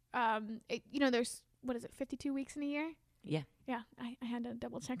you know, there's, what is it, 52 weeks in a year? Yeah. Yeah, I had to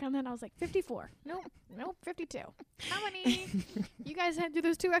double check on that. I was like, 54. Nope, 52. How many? You guys had to do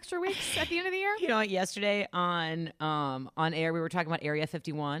those 2 extra weeks at the end of the year? You know what? Yesterday on air, we were talking about Area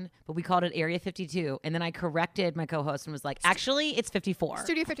 51, but we called it Area 52. And then I corrected my co-host and was like, actually, it's 54.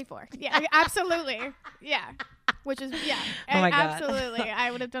 Studio 54. Yeah, absolutely. Yeah. Which is, yeah. Oh my God. Absolutely.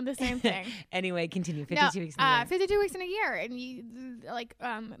 I would have done the same thing. Anyway, continue. 52 weeks in a year. 52 weeks in a year. And you, like,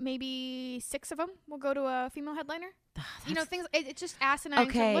 maybe 6 of them will go to a female headliner. You know, things, it's just asinine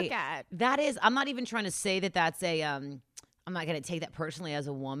to look at. That is, I'm not even trying to say that that's a, I'm not going to take that personally as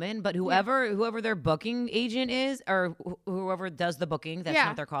a woman, but whoever their booking agent is, or whoever does the booking, that's not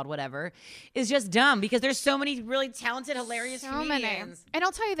what they're called, whatever, is just dumb, because there's so many really talented, hilarious comedians. And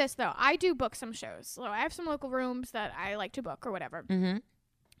I'll tell you this, though. I do book some shows. So I have some local rooms that I like to book or whatever. Mm-hmm.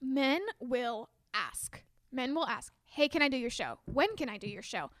 Men will ask, hey, can I do your show? When can I do your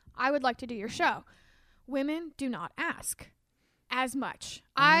show? I would like to do your show. Women do not ask as much.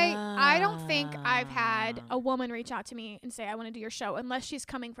 I don't think I've had a woman reach out to me and say, I want to do your show, unless she's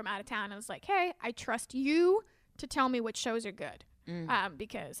coming from out of town and was like, hey, I trust you to tell me which shows are good.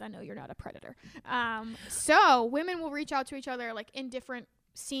 Because I know you're not a predator. So women will reach out to each other, like, in different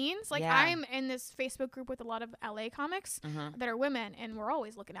scenes. Like, I'm in this Facebook group with a lot of LA comics that are women, and we're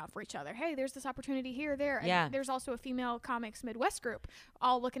always looking out for each other. Hey, there's this opportunity here, there. Yeah. And there's also a female comics Midwest group,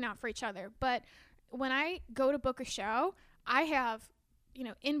 all looking out for each other. But when I go to book a show, I have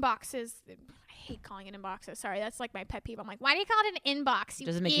inboxes. I hate calling it inboxes. Sorry, that's like my pet peeve. I'm like, why do you call it an inbox? You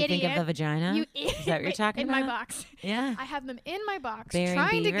Does it make idiot. you think of the vagina? You Is that what you're talking in about? my box. Yeah. I have them in my box, Bearing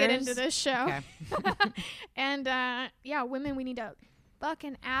trying to get beavers? into this show. Okay. And women, we need to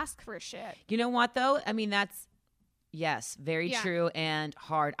fucking ask for shit. You know what, though? I mean, that's, yes, very Yeah. true and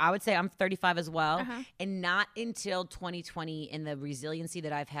hard. I would say I'm 35 as well. Uh-huh. And not until 2020 in the resiliency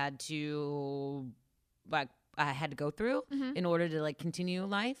that I've had to, like, I had to go through Mhm. in order to, like, continue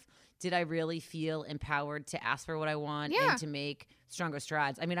life, did I really feel empowered to ask for what I want Yeah. and to make stronger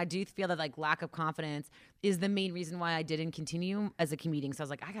strides. I mean, I do feel that, like, lack of confidence is the main reason why I didn't continue as a comedian. So I was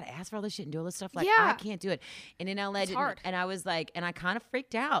like, I got to ask for all this shit and do all this stuff. Like, I Yeah. can't do it. And in LA, It's hard. and I was like, and I kind of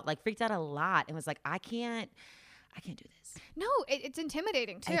freaked out a lot and was like, I can't do this. No, it's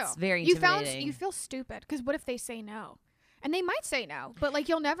intimidating too. It's very You intimidating. feel stupid because what if they say no? And they might say no, but like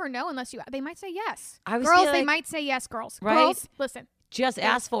you'll never know unless they might say yes. I always Girls, feel they like- might say yes. Girls, Right? girls, listen. Just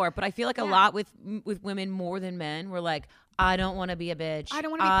ask for it. But I feel like a Yeah. lot with women more than men, we're like, I don't want to be a bitch. I don't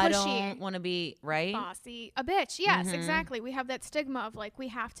wanna be I pushy. don't want to be, right? Bossy, a bitch. Yes, Mhm. exactly. We have that stigma of like we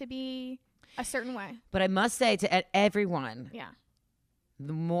have to be a certain way. But I must say to everyone, Yeah.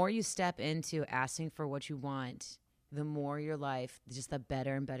 the more you step into asking for what you want, the more your life, just the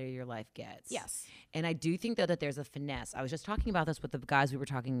better and better your life gets. Yes. And I do think, though, that there's a finesse. I was just talking about this with the guys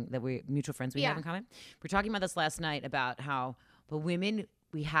we mutual friends we Yeah. have in common. We were talking about this last night about how, but women,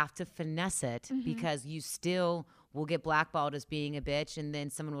 we have to finesse it Mm-hmm. because you still will get blackballed as being a bitch, and then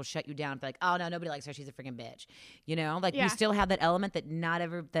someone will shut you down and be like, oh, no, nobody likes her. She's a freaking bitch. You know? Like, Yeah. you still have that element that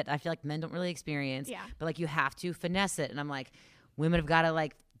that I feel like men don't really experience. Yeah. But, like, you have to finesse it. And I'm like, women have got to,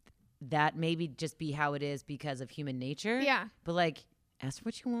 like, that maybe just be how it is because of human nature. Yeah. But, like, ask for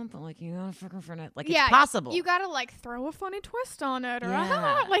what you want, but, like, you gotta fucking for it. Like, Yeah, it's possible. You gotta like throw a funny twist on it, or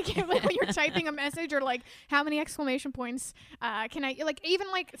Yeah. like when you're typing a message, or like how many exclamation points can I like even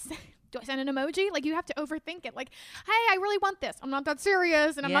like. Do I send an emoji? Like, you have to overthink it. Like, hey, I really want this. I'm not that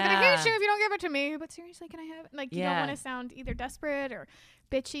serious, and I'm not going to Yeah. get you if you don't give it to me. But seriously, can I have it? Like, you don't Yeah. want to sound either desperate or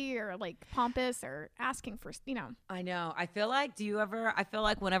bitchy or, like, pompous or asking for, I know. I feel like, I feel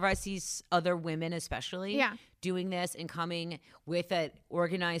like whenever I see other women, especially, Yeah. doing this and coming with an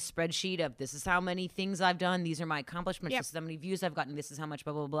organized spreadsheet of this is how many things I've done, these are my accomplishments, Yep. this is how many views I've gotten, this is how much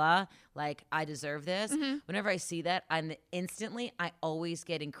blah, blah, blah. Like, I deserve this. Mm-hmm. Whenever I see that, I always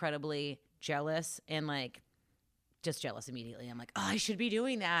get incredibly jealous and, like, just jealous immediately. I'm like, oh, I should be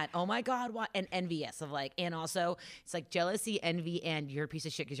doing that. Oh my God, what? And envious of, like, and also it's like jealousy, envy, and you're a piece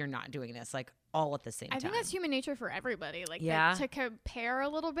of shit because you're not doing this, like, all at the same time. I think that's human nature for everybody. Like, Yeah. to compare a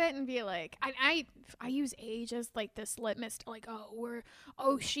little bit and be like, I use age as like this litmus, like,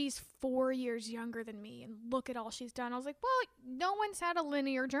 she's 4 years younger than me, and look at all she's done. I was like, well, no one's had a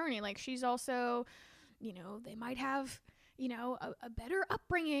linear journey. Like, she's also, they might have, a better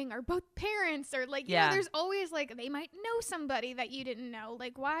upbringing, or both parents, or like, Yeah. there's always like, they might know somebody that you didn't know.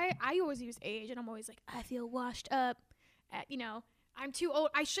 Like, why? I always use age, and I'm always like, I feel washed up at, I'm too old.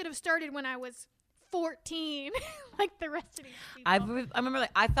 I should have started when I was 14, like the rest of these people. I remember,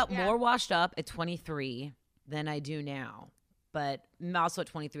 like, I felt Yeah. more washed up at 23 than I do now. But also at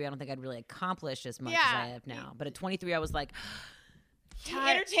 23, I don't think I'd really accomplished as much as I Yeah. have now. But at 23, I was like,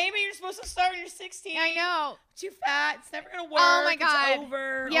 Tired. entertainment, you're supposed to start when you're 16. I know. Too fat. It's never going to work. Oh my God. It's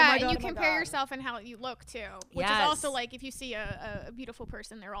over. Yeah, oh my and God, you oh my compare God. yourself and how you look too, which is Yes. also like if you see a beautiful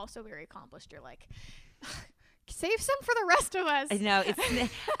person, they're also very accomplished. You're like, save some for the rest of us. I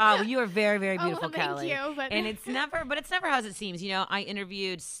know. You are very, very Oh, beautiful, well, thank Kelly. you, but- And it's never how it seems. I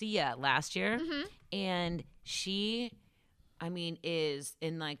interviewed Sia last year, Mm-hmm. and she, is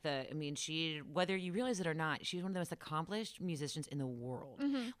in like she, whether you realize it or not, she's one of the most accomplished musicians in the world.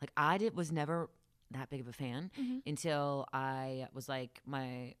 Mm-hmm. Like, was never that big of a fan until I was like,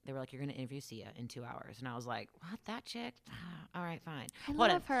 they were like, you're going to interview Sia in 2 hours. And I was like, what, that chick? All right, fine. I Hold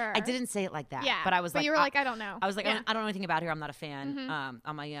love on. her. I didn't say it like that. Yeah, But I was like, you were like, I don't know. I was like, Yeah. Mm-hmm. I don't know anything about her. I'm not a fan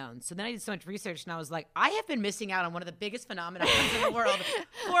on my own. So then I did so much research, and I was like, I have been missing out on one of the biggest phenomena in the world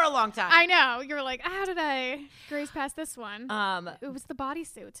for a long time. I know. You were like, how did I graze past this one? It was the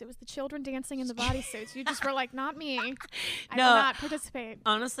bodysuits. It was the children dancing in the bodysuits. You just were like, not me. I No. will not participate.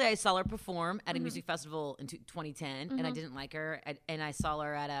 Honestly, I saw her perform at a Mm-hmm. music festival in 2010, and I didn't like her. And I saw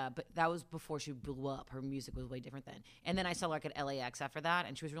her but that was before she blew up. Her music was way different then. And then I saw her like at LAX after that,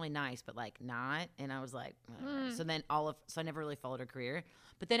 and she was really nice, but like not. And I was like, whatever. So then so I never really followed her career.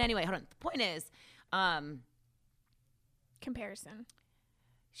 But then anyway, hold on. The point is, Comparison.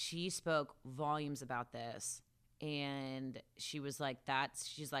 she spoke volumes about this, and she was like,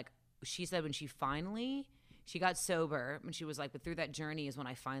 she said when she got sober, when she was like, but through that journey is when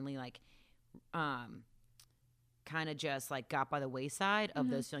I finally like, kind kind of just like got by the wayside of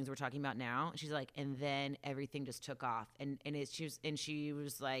those feelings we're talking about now. She's like, and then everything just took off, and she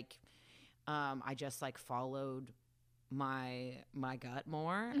was like, I just like followed my gut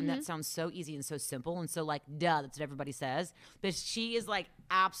more, and that sounds so easy and so simple and so like duh, that's what everybody says, but she is like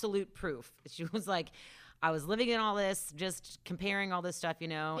absolute proof. She was like, I was living in all this, just comparing all this stuff,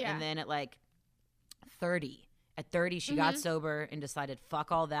 and then at like 30. At 30, she got sober and decided,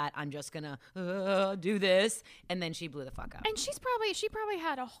 fuck all that. I'm just going to do this. And then she blew the fuck up. And she probably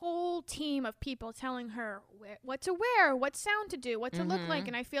had a whole team of people telling her what to wear, what sound to do, what to look like.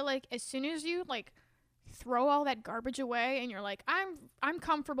 And I feel like as soon as you like throw all that garbage away and you're like, I'm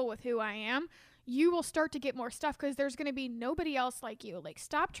comfortable with who I am, you will start to get more stuff because there's going to be nobody else like you. Like,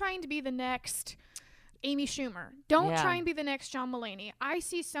 stop trying to be the next Amy Schumer. Don't try and be the next John Mulaney. I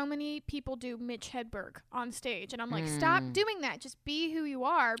see so many people do Mitch Hedberg on stage, and I'm like, stop doing that. Just be who you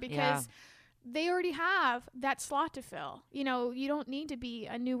are, because they already have that slot to fill. You don't need to be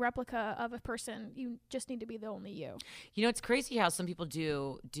a new replica of a person. You just need to be the only you. It's crazy how some people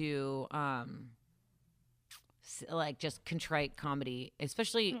do like just contrite comedy,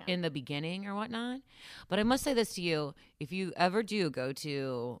 especially in the beginning or whatnot. But I must say this to you: if you ever do go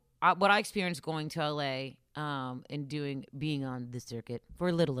to what I experienced going to LA and being on the circuit for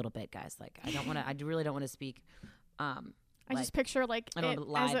a little bit, guys. Like, I really don't want to speak. I just picture like I don't want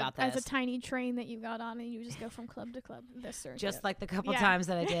to lie about this. As a tiny train that you got on, and you just go from club to club. This circuit. Just like the couple times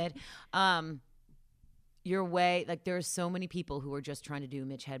that I did. Your way, like, there's so many people who are just trying to do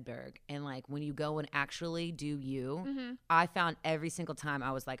Mitch Hedberg, and like when you go and actually do you, I found every single time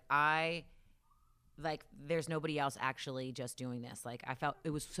I was like, there's nobody else actually just doing this. Like, I felt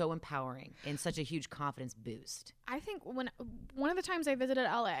it was so empowering and such a huge confidence boost. I think one of the times I visited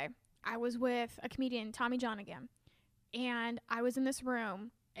LA, I was with a comedian, Tommy John again, and I was in this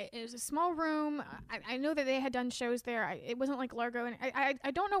room. It was a small room. I know that they had done shows there. It wasn't like Largo, and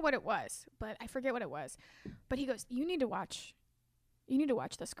I don't know what it was, but I forget what it was. But he goes, you need to watch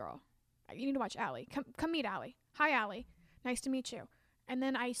this girl. You need to watch Allie. Come meet Allie. Hi, Allie. Nice to meet you. And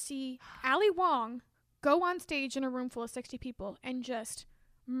then I see Ali Wong go on stage in a room full of 60 people and just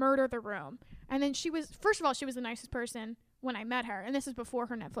murder the room. And then first of all, she was the nicest person when I met her. And this is before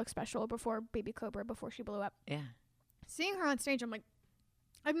her Netflix special, before Baby Cobra, before she blew up. Yeah. Seeing her on stage, I'm like,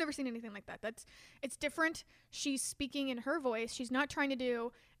 I've never seen anything like that. It's different. She's speaking in her voice. She's not trying to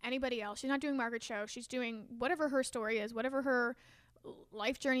do anybody else. She's not doing Margaret Cho. She's doing whatever her story is, whatever her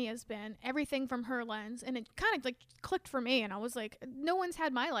life journey has been, everything from her lens. And it kind of like clicked for me, and I was like, no one's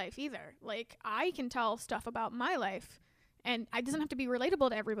had my life either. Like, I can tell stuff about my life, and it doesn't have to be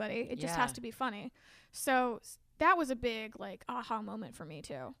relatable to everybody. It just has to be funny. So that was a big like aha moment for me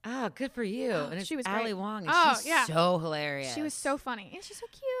too. Oh, good for you. And she was Ali great. Wong, and she's so hilarious. She was so funny, and she's so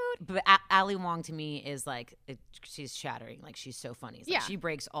cute. But Ali Wong to me is like, she's shattering. Like, she's so funny. Like, she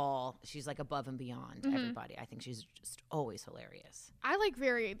breaks all. She's like above and beyond everybody. I think she's just always hilarious. I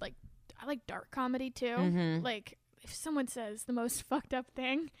like dark comedy too. Like, if someone says the most fucked up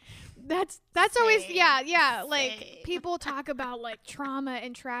thing, that's always like, people talk about like trauma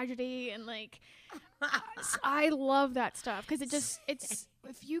and tragedy, and like I love that stuff because it's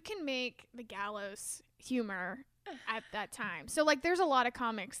if you can make the gallows humor at that time. So like, there's a lot of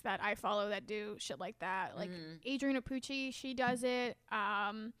comics that I follow that do shit like that. Like Adriana Pucci, she does it.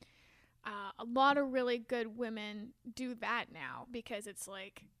 A lot of really good women do that now because it's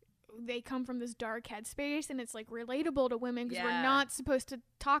like they come from this dark headspace, and it's like relatable to women because we're not supposed to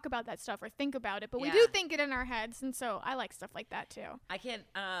talk about that stuff or think about it, but we do think it in our heads, and so I like stuff like that too. I can't.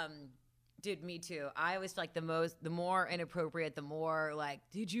 Dude, me too. I always feel like the more inappropriate, the more like,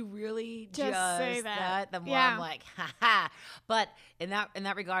 did you really just say that? The more I'm like, haha. But in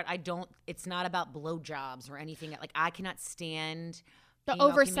that regard, it's not about blowjobs or anything. Like, I cannot stand the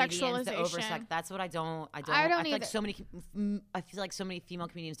over-sexualization. That's what I don't I feel like so many female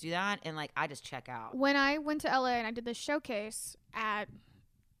comedians do that, and like, I just check out. When I went to LA and I did this showcase at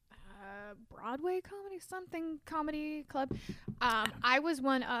Broadway comedy club, I was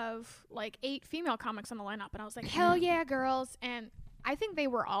one of like 8 female comics on the lineup, and I was like, hell yeah, girls. And I think they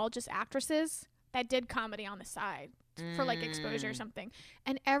were all just actresses that did comedy on the side for like exposure or something,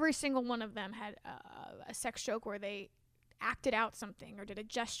 and every single one of them had a sex joke where they acted out something or did a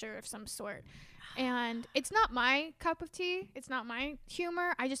gesture of some sort. And it's not my cup of tea, it's not my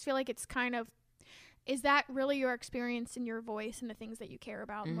humor. I just feel like it's kind of, is that really your experience and your voice and the things that you care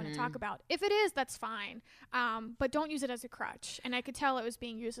about and want to talk about? If it is, that's fine. But don't use it as a crutch. And I could tell it was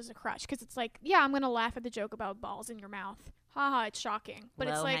being used as a crutch because it's like, yeah, I'm going to laugh at the joke about balls in your mouth. Haha, it's shocking. But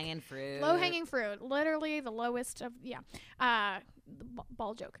it's like low-hanging fruit. Literally the lowest of, the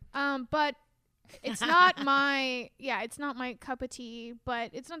ball joke. But it's not my it's not my cup of tea,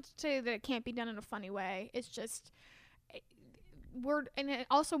 but it's not to say that it can't be done in a funny way. It's just we're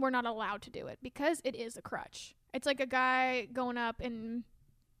not allowed to do it because it is a crutch. It's like a guy going up and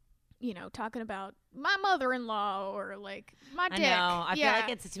talking about my mother-in-law or like my dick. I know. I feel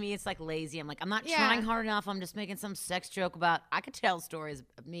like to me it's like lazy. I'm like, I'm not trying hard enough. I'm just making some sex joke about. I could tell stories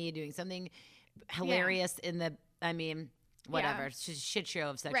of me doing something hilarious in the. I mean, whatever. It's just a shit show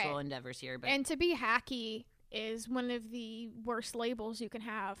of sexual endeavors here. But and to be hacky is one of the worst labels you can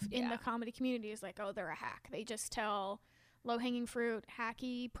have in the comedy community. Is like, oh, they're a hack. They just tell low-hanging fruit,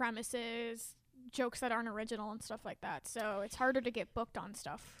 hacky premises, jokes that aren't original and stuff like that. So it's harder to get booked on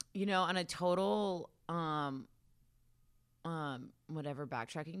stuff. On a total whatever,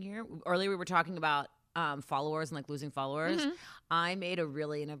 backtracking here. Earlier we were talking about followers and like losing followers. Mm-hmm. I made a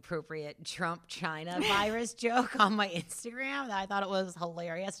really inappropriate Trump China virus joke on my Instagram that I thought it was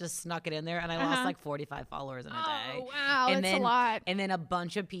hilarious. Just snuck it in there, and I lost like 45 followers in a day. Oh wow, that's a lot. And then a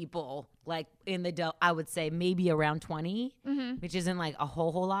bunch of people like in the I would say maybe around 20, which isn't like a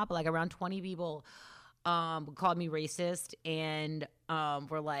whole lot, but like around 20 people called me racist and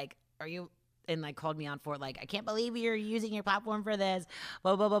were like, "Are you?" And like called me on for it, like, I can't believe you're using your platform for this,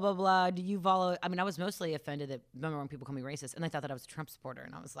 blah blah blah blah blah. Do you follow? I mean, I was mostly offended that remember when people call me racist, and they thought that I was a Trump supporter,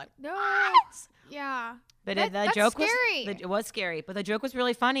 and I was like, no, what? Yeah, but that's joke scary. it was scary, but the joke was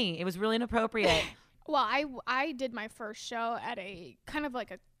really funny. It was really inappropriate. Well, I did my first show at a kind of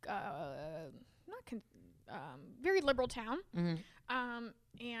like a very liberal town, and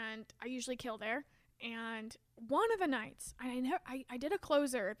I usually kill there. And one of the nights, I did a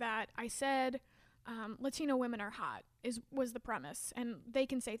closer that I said, Latino women are hot was the premise, and they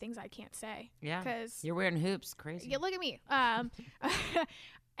can say things I can't say. Yeah, because you're wearing hoops, crazy. Yeah, look at me.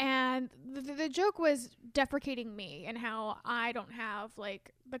 And the joke was deprecating me and how I don't have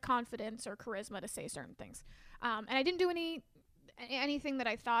like the confidence or charisma to say certain things. And I didn't do anything that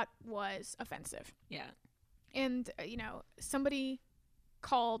I thought was offensive. Yeah. And somebody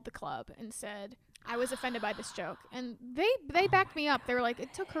called the club and said I was offended by this joke, and they backed me up. They were like,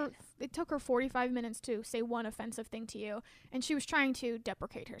 it took her 45 minutes to say one offensive thing to you, and she was trying to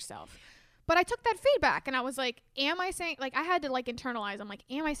deprecate herself. But I took that feedback, and I was like, am I saying, like, I had to like internalize. I'm like,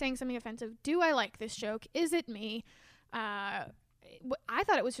 am I saying something offensive? Do I like this joke? Is it me? I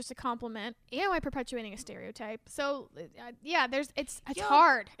thought it was just a compliment. Am I perpetuating a stereotype? So it's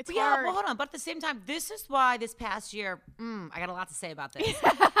hard. It's hard. Well, hold on. But at the same time, this is why this past year, I got a lot to say about this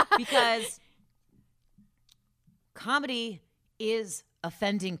because comedy is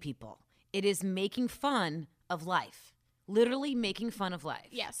offending people. It is making fun of life. Literally making fun of life.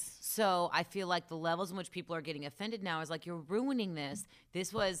 Yes. So I feel like the levels in which people are getting offended now is like, you're ruining this.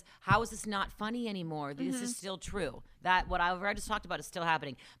 How is this not funny anymore? This is still true. That whatever I just talked about is still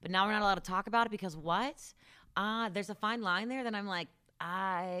happening. But now we're not allowed to talk about it because what? There's a fine line there that I'm like,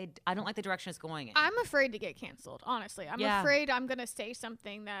 I don't like the direction it's going in. I'm afraid to get canceled, honestly. I'm afraid I'm going to say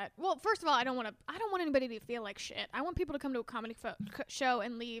something that, well, first of all, I don't want anybody to feel like shit. I want people to come to a comedy show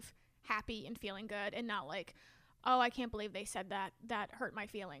and leave happy and feeling good and not like, oh, I can't believe they said that. That hurt my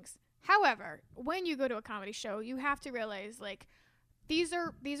feelings. However, when you go to a comedy show, you have to realize, like, these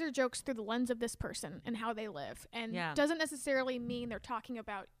are jokes through the lens of this person and how they live, and doesn't necessarily mean they're talking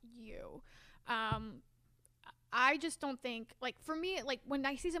about you. I just don't think, like, for me, like, when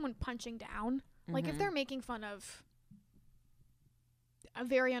I see someone punching down, like, if they're making fun of a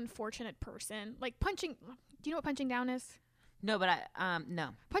very unfortunate person, like punching, do you know what punching down is? No, but no.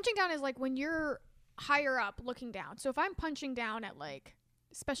 Punching down is like when you're higher up looking down. So if I'm punching down at like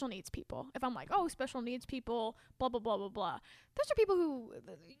special needs people, if I'm like, oh, special needs people, blah blah blah blah blah, those are people who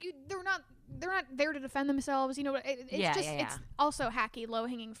they're not there to defend themselves. It's also hacky, low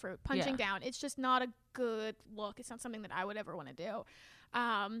hanging fruit, punching down. It's just not a good look. It's not something that I would ever want to do.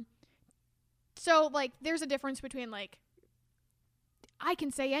 So like there's a difference between like, I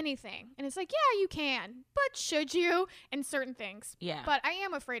can say anything. And it's like, yeah, you can. But should you? In certain things. Yeah. But I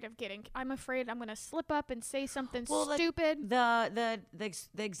am afraid I'm afraid I'm going to slip up and say something stupid. The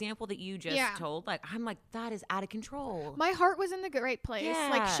example that you just told, like, I'm like, that is out of control. My heart was in the right place. Yeah.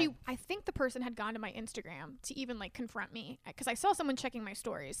 Like I think the person had gone to my Instagram to even like confront me. Because I saw someone checking my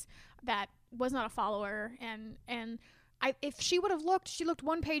stories that was not a follower. And if she would have looked, she looked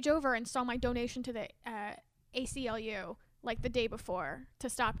one page over and saw my donation to the ACLU like the day before to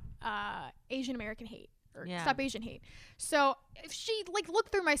stop Asian American hate or stop Asian hate. So if she like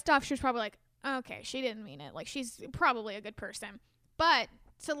looked through my stuff, she was probably like, okay, she didn't mean it. Like she's probably a good person. But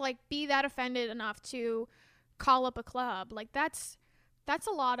to like be that offended enough to call up a club, like that's That's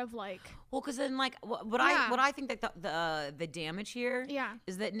a lot of like. Well, because then like what Yeah. I think that the damage here Yeah.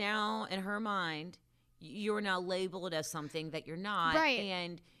 is that now in her mind you're now labeled as something that you're not, Right.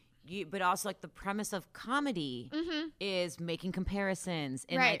 and but also like the premise of comedy is making comparisons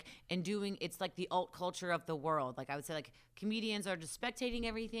and Right. like and doing it's like the alt culture of the world. Like I would say like comedians are just spectating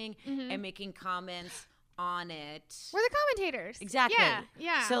everything and making comments on it. We're the commentators. Exactly. Yeah.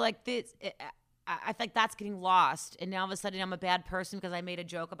 Yeah. So like this, I think that's getting lost, and now all of a sudden I'm a bad person because I made a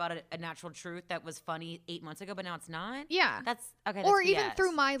joke about a natural truth that was funny 8 months ago, but now it's not. yeah. That's okay. Or that's even BS.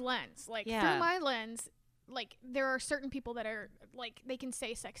 through my lens. Like Yeah. through my lens, like there are certain people that are like they can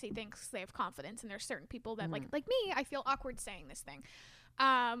say sexy things 'cause they have confidence, and there's certain people that like me, I feel awkward saying this thing.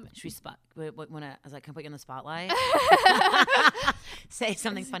 Should we spot? When I was like, can I put you on the spotlight? Say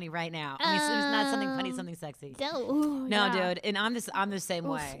something funny right now. I mean, it's not something funny, something sexy. No, No, dude, and I'm the same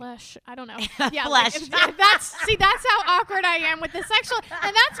Ooh, way. flesh. I don't know. Yeah, Flesh. Like, that's how awkward I am with the sexual,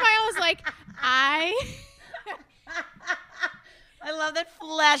 and that's why I was like, I love that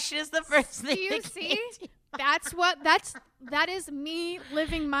flesh is the first thing. Do you that see? came to- That is me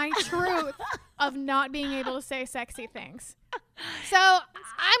living my truth of not being able to say sexy things. So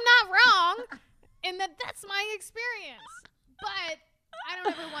I'm not wrong in that's my experience. But I don't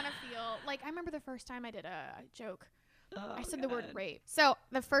ever want to feel like I remember the first time I did a joke. Oh, I said the word rape. So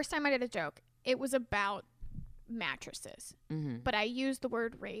the first time I did a joke, it was about mattresses. But I used the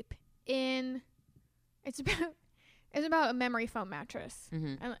word rape it's about a memory foam mattress.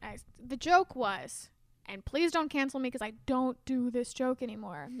 And the joke was, and please don't cancel me because I don't do this joke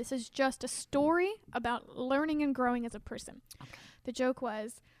anymore. This is just a story about learning and growing as a person. Okay. The joke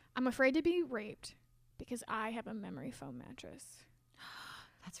was, I'm afraid to be raped because I have a memory foam mattress.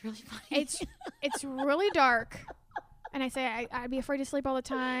 That's really funny. It's really dark. And I say I'd be afraid to sleep all the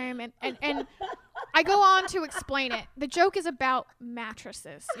time. And I go on to explain it. The joke is about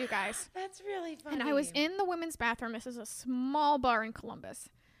mattresses, you guys. That's really funny. And I was in the women's bathroom. This is a small bar in Columbus.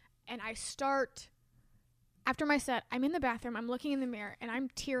 And I start, after my set, I'm in the bathroom. I'm looking in the mirror and I'm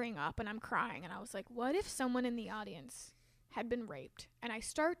tearing up and I'm crying. And I was like, what if someone in the audience had been raped? And I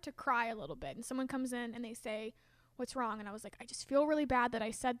start to cry a little bit. And someone comes in and they say, what's wrong? And I was like, I just feel really bad that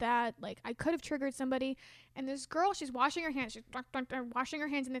I said that. Like, I could have triggered somebody. And this girl, she's washing her hands. She's washing her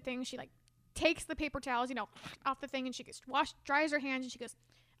hands in the thing. She, like, takes the paper towels, off the thing. And she dries her hands. And she goes,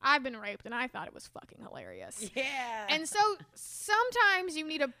 I've been raped. And I thought it was fucking hilarious. Yeah. And so sometimes you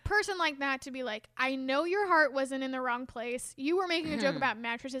need a person like that to be like, I know your heart wasn't in the wrong place. You were making a joke about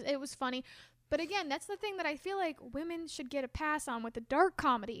mattresses. It was funny. But again, that's the thing that I feel like women should get a pass on with the dark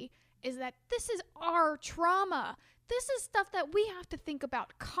comedy is that this is our trauma. This is stuff that we have to think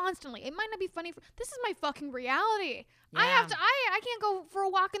about constantly. It might not be funny. This is my fucking reality. Yeah. I can't go for a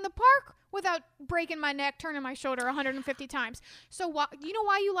walk in the park without breaking my neck, turning my shoulder 150 times. So you know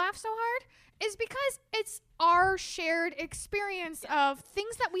why you laugh so hard? Is because it's our shared experience of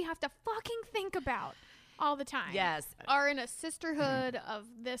things that we have to fucking think about all the time. Yes. Are in a sisterhood of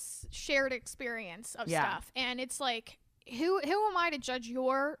this shared experience of stuff. And it's like, who am I to judge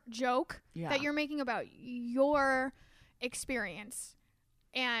your joke that you're making about your experience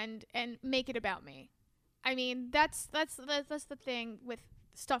and make it about me? I mean, that's the thing with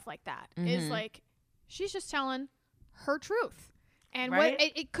stuff like that. Is like, she's just telling her truth. And Right?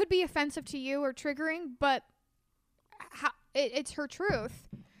 what it could be offensive to you or triggering, but it's her truth.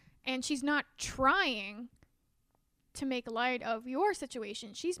 And she's not trying to make light of your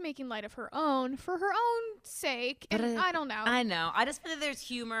situation. She's making light of her own for her own sake. And I don't know. I know. I just feel that there's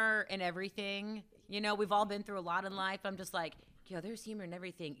humor in everything. You know, we've all been through a lot in life. I'm just like, there's humor in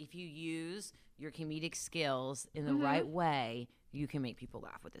everything. If you use your comedic skills in the right way, you can make people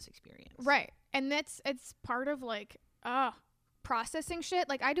laugh with this experience. Right. And it's part of like, processing shit.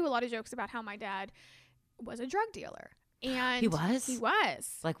 Like, I do a lot of jokes about how my dad was a drug dealer. And He was? He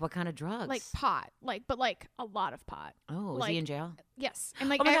was. Like what kind of drugs? Like pot. But a lot of pot. Oh, was like, he in jail? Yes. And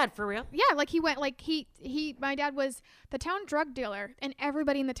like, oh my God, for real? yeah, like he went, like my dad was the town drug dealer and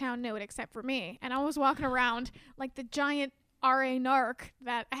everybody in the town knew it except for me. And I was walking around like the giant RA narc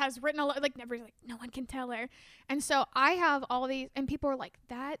that has written a lot, like everybody's like, no one can tell her. And so I have all these, and people are like,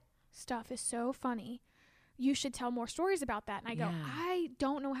 that stuff is so funny. You should tell more stories about that. And I go, I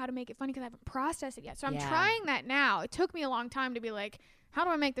don't know how to make it funny because I haven't processed it yet. So I'm trying that now. It took me a long time to be like, how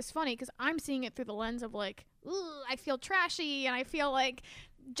do I make this funny? Because I'm seeing it through the lens of like, I feel trashy and I feel like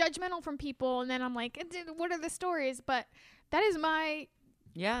judgmental from people. And then I'm like, what are the stories? But that is my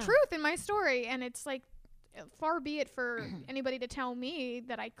truth in my story. And it's like, far be it for anybody to tell me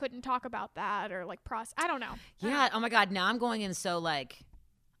that I couldn't talk about that or like process. I don't know. Yeah. Oh my God. Now I'm going in so like,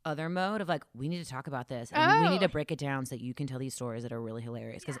 other mode of like, we need to talk about this and we need to break it down so that you can tell these stories that are really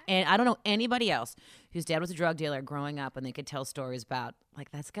hilarious. Because and I don't know anybody else whose dad was a drug dealer growing up and they could tell stories about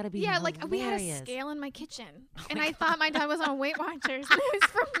like that's got to be hilarious. Like we had a scale in my kitchen and I thought my dad was on Weight Watchers. It was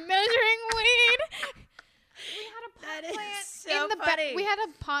for measuring weed. We had a pot plant so in the funny. We had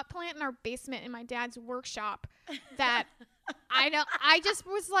a pot plant in our basement in my dad's workshop that I just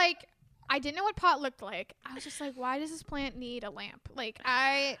was like, I didn't know what pot looked like. I was just like, why does this plant need a lamp? Like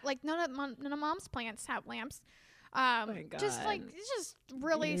none of mom's plants have lamps. Oh my God. Just like it's just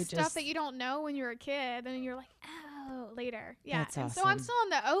really You stuff just- that you don't know when you're a kid, and you're like, oh, later. Yeah. That's and so awesome. I'm still in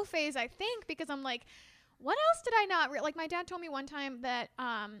the O phase, I think, because I'm like, what else did I not like? My dad told me one time that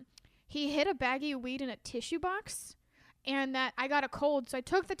he hid a baggie of weed in a tissue box. And that I got a cold, so I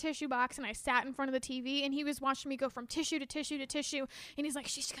took the tissue box and I sat in front of the TV, and he was watching me go from tissue to tissue to tissue, and he's like,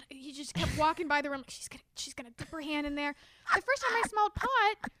 he just kept walking by the room, like she's gonna dip her hand in there. The first time I smelled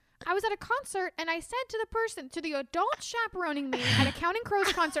pot, I was at a concert, and I said to the adult chaperoning me at a Counting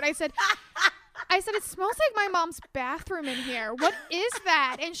Crows concert, I said, it smells like my mom's bathroom in here. What is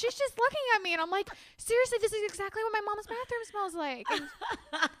that? And she's just looking at me, and I'm like, seriously, this is exactly what my mom's bathroom smells like.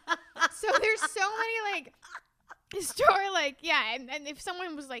 And so there's so many like. Story like and if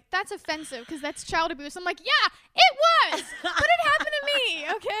someone was like that's offensive because that's child abuse, I'm like it was, but it happened to me,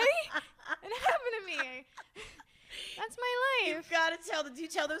 okay? It happened to me. That's my life. You've got to tell. Do you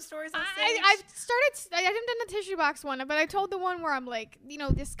tell those stories on stage? I haven't done the tissue box one, but I told the one where I'm like,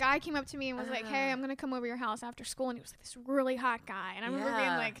 this guy came up to me and was like, hey, I'm gonna come over your house after school, and he was like this really hot guy, and I remember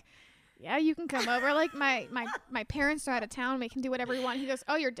being like, yeah, you can come over. Like my parents are out of town. We can do whatever we want. He goes,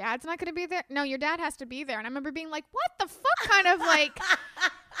 oh, your dad's not going to be there? No, your dad has to be there. And I remember being like, what the fuck kind of like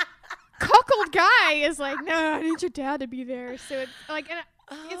cuckold guy is like, no, I need your dad to be there. So it's like, it's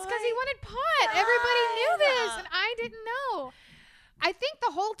because he wanted pot. God. Everybody knew this and I didn't know. I think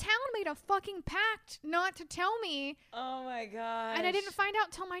the whole town made a fucking pact not to tell me. Oh my God. And I didn't find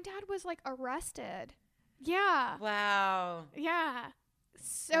out till my dad was like arrested. Yeah. Wow. Yeah.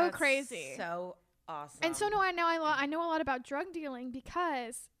 So That's crazy. So awesome. And so I know a lot about drug dealing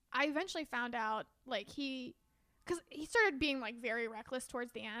because I eventually found out like because he started being like very reckless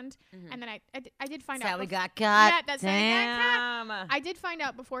towards the end, and then I did find out. That's how we got caught. Yeah, that's how we got Damn. I did find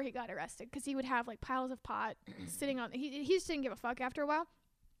out before he got arrested because he would have like piles of pot sitting on. He just didn't give a fuck after a while,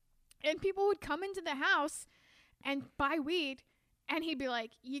 and people would come into the house and buy weed. And he'd be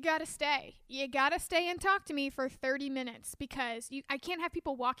like, you got to stay. You got to stay and talk to me for 30 minutes because I can't have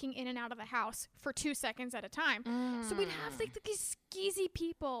people walking in and out of the house for 2 seconds at a time. So we'd have like these skeezy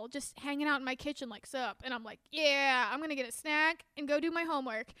people just hanging out in my kitchen like, sup? And I'm like, yeah, I'm going to get a snack and go do my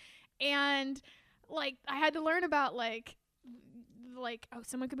homework. And like I had to learn about like, oh,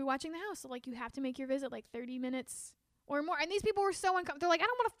 someone could be watching the house. So like you have to make your visit like 30 minutes or more. And these people were so uncomfortable. They're like, I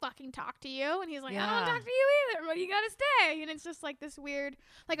don't want to fucking talk to you. And he's like, I don't want to talk to you either, but you got to stay. And it's just like this weird,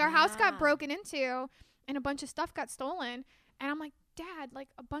 like our house got broken into and a bunch of stuff got stolen. And I'm like, Dad, like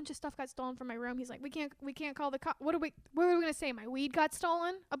a bunch of stuff got stolen from my room. He's like, we can't call the cop. What are we going to say? My weed got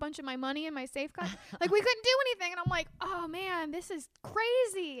stolen. A bunch of my money in my safe got, like we couldn't do anything. And I'm like, oh man, this is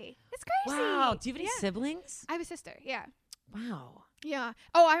crazy. It's crazy. Wow. Do you have any siblings? I have a sister. Yeah. Wow. Yeah.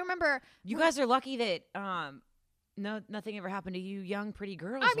 Oh, I remember. You guys are lucky that nothing ever happened to you young pretty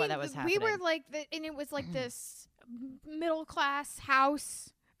girls while that was happening. We were like, and it was like this middle class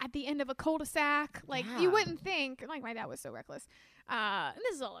house at the end of a cul-de-sac. Like you wouldn't think. Like my dad was so reckless. And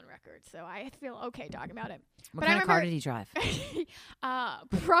this is all on record, so I feel okay talking about it. What kind of car did he drive?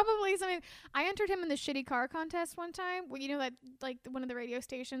 Probably something. I entered him in the shitty car contest one time. Well, you know that like one of the radio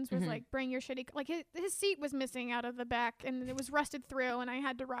stations was like, bring your shitty. Like his seat was missing out of the back, and it was rusted through, and I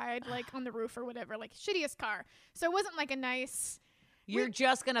had to ride like on the roof or whatever, like shittiest car. So it wasn't like a nice. You're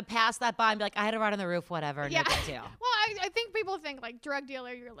just going to pass that by and be like, I had to ride on the roof, whatever. Yeah. No big deal. Well, I think people think like drug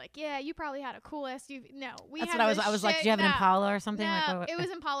dealer. You're like, yeah, you probably had a cool SUV. No, we That's had what I was. this I was like, shit- do you have an no. Impala or something? No, Like, it was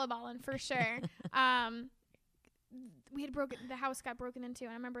Impala Ballin for sure. We had the house got broken into,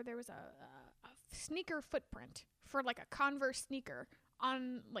 and I remember there was a sneaker footprint for like a Converse sneaker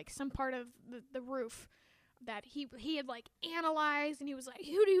on like some part of the roof that he had like analyzed, and he was like,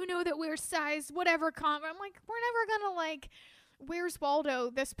 who do you know that wears size whatever Converse? I'm like, we're never gonna like. Where's Waldo?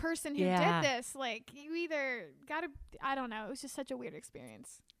 This person who did this, like you either gotta. I don't know. It was just such a weird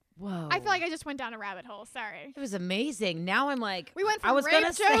experience. whoa. I feel like I just went down a rabbit hole. Sorry. It was amazing. Now I'm like, We went I from was rape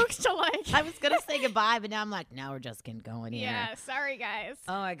gonna jokes say, to like. I was gonna say goodbye, but now I'm like, now we're just getting going here. Yeah. Sorry, guys.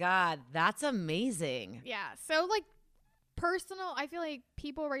 Oh my God, that's amazing. Yeah. So like personal, I feel like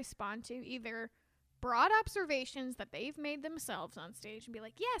people respond to either broad observations that they've made themselves on stage and be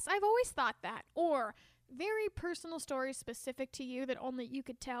like, yes, I've always thought that, or very personal stories specific to you that only you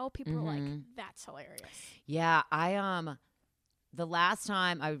could tell. People are like, that's hilarious. Yeah, the last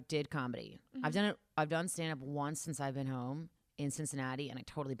time I did comedy, I've done stand up once since I've been home in Cincinnati, and I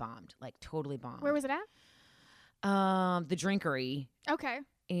totally bombed. Like totally bombed. Where was it at? The Drinkery. Okay.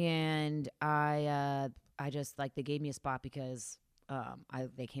 And I just like they gave me a spot because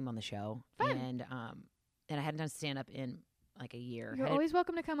they came on the show. Fun. And I hadn't done stand up in like a year. You're always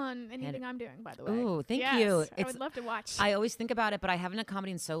welcome to come on anything I'm doing, by the way. Oh, thank yes, you. I would love to watch. I always think about it, but I haven't done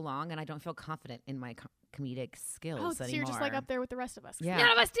comedy in so long, and I don't feel confident in my comedic skills so anymore. you're just like up there with the rest of us. Yeah.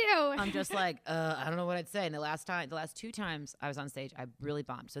 None of us do. I'm just like, I don't know what I'd say. And the last 2 times I was on stage, I really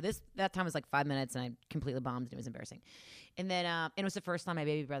bombed. So that time was like 5 minutes, and I completely bombed, and it was embarrassing. And then it was the first time my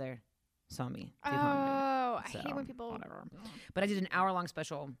baby brother saw me do comedy. I hate when people. Whatever. But I did an hour-long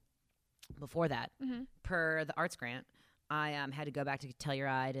special before that per the arts grant. I had to go back to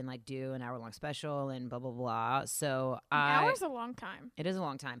Telluride and like do an hour-long special and blah blah blah. So an hour's a long time. It is a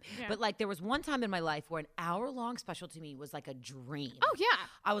long time. Yeah. But like there was one time in my life where an hour-long special to me was like a dream. Oh yeah.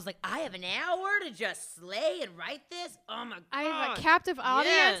 I was like, I have an hour to just slay and write this. Oh my god. I have a captive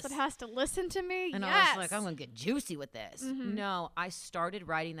audience that has to listen to me. And I was like, I'm gonna get juicy with this. No, I started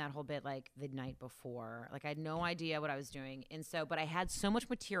writing that whole bit like the night before. Like I had no idea what I was doing, and so but I had so much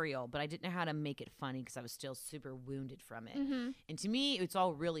material, but I didn't know how to make it funny because I was still super wounded from it. And to me, it's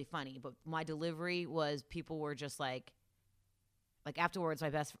all really funny, but my delivery was people were just like afterwards,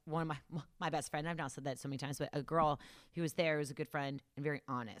 one of my best friend, I've now said that so many times, but a girl who was there, who was a good friend and very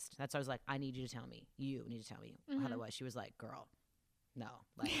honest. That's why I was like, I need you to tell me. You need to tell me how that was. She was like, girl, no.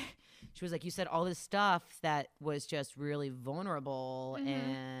 Like she was like, you said all this stuff that was just really vulnerable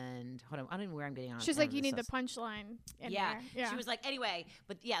and hold on, I don't know where I'm getting on. She's like, you need the punchline in there. Yeah. She was like, anyway,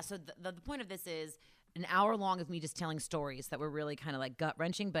 but yeah, so the point of this is an hour long of me just telling stories that were really kind of like gut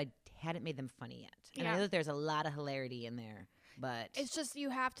wrenching, but I hadn't made them funny yet. And I know that there's a lot of hilarity in there, but it's just you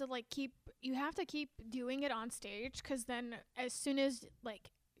have to keep doing it on stage, because then as soon as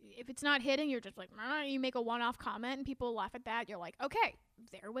like if it's not hitting, you're just like you make a one-off comment and people laugh at that. You're like, okay,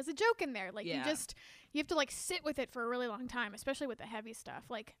 there was a joke in there. Like you have to like sit with it for a really long time, especially with the heavy stuff.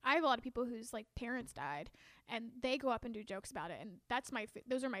 Like I have a lot of people whose like parents died, and they go up and do jokes about it, and that's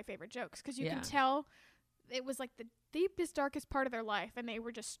those are my favorite jokes, because you can tell it was like the deepest, darkest part of their life, and they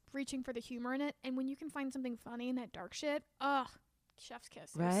were just reaching for the humor in it. And when you can find something funny in that dark shit, chef's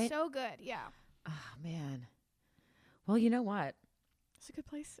kiss. Right? It was so good. Yeah. Oh man. Well, you know what? It's a good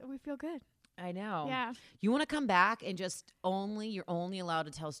place. We feel good. I know. Yeah. You want to come back and just you're only allowed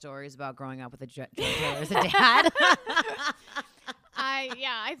to tell stories about growing up with a drug dealer as a dad.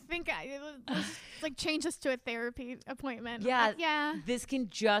 I think let's like change this to a therapy appointment. Yeah. Yeah. This can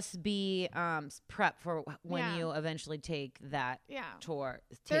just be prep for when you eventually take that tour.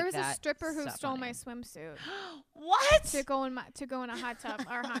 There was a stripper who stole my swimsuit. What? To go in a hot tub,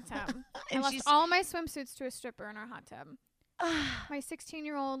 our hot tub. I left all my swimsuits to a stripper in our hot tub. My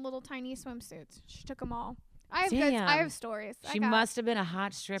 16-year-old little tiny swimsuits. She took them all. I have stories. She must have been a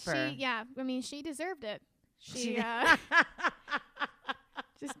hot stripper. She deserved it. She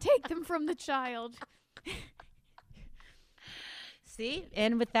just take them from the child. See?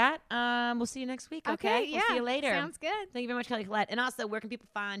 And with that, we'll see you next week, okay? Yeah. We'll see you later. Sounds good. Thank you very much, Kelly Collette. And also, where can people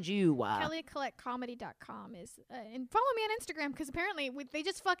find you? KellyColletteComedy.com is, and follow me on Instagram, because apparently they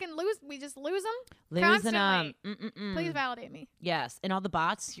just fucking lose. We just lose them Losing constantly. Please validate me. Yes. And all the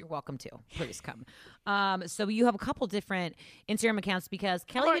bots, you're welcome to. Please come. So you have a couple different Instagram accounts, because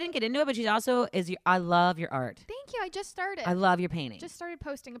Kelly didn't get into it, but she's also I love your art. Thank you. I just started. I love your painting. Just started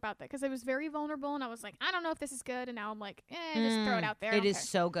posting about that because I was very vulnerable, and I was like, I don't know if this is good, and now I'm like, just throw it out there. It is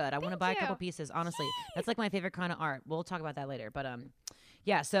so good. I want to buy a couple pieces, honestly. That's like my favorite kind of art. We'll talk about that later. But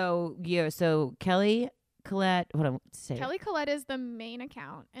so Kelly Collette, what do I say? Kelly Collette is the main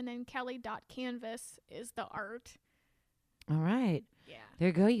account, and then Kelly.canvas is the art. All right. Yeah. There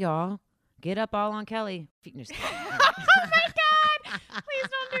you go, y'all. Get up all on Kelly. Oh my God. Please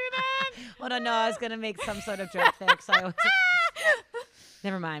don't do that. Well, no, I was going to make some sort of joke there.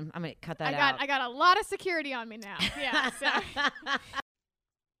 Never mind. I'm going to cut that out. I got a lot of security on me now. Yeah. So.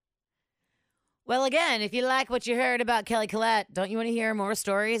 Well, again, if you like what you heard about Kelly Collette, don't you want to hear more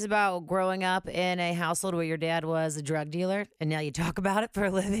stories about growing up in a household where your dad was a drug dealer and now you talk about it for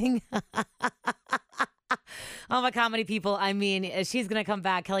a living? All my comedy people, I mean, she's going to come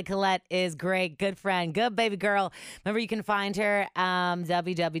back. Kelly Collette is great. Good friend. Good baby girl. Remember, you can find her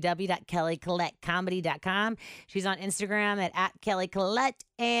www.kellycollettecomedy.com. She's on Instagram at Kelly Collette.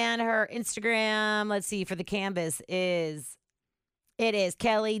 And her Instagram, let's see, for the canvas is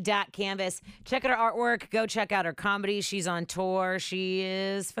Kelly.canvas. Check out her artwork. Go check out her comedy. She's on tour. She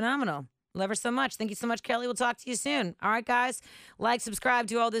is phenomenal. Love her so much. Thank you so much, Kelly. We'll talk to you soon. All right, guys. Like, subscribe,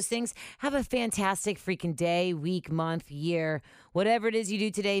 do all those things. Have a fantastic freaking day, week, month, year. Whatever it is you do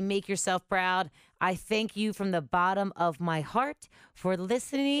today, make yourself proud. I thank you from the bottom of my heart for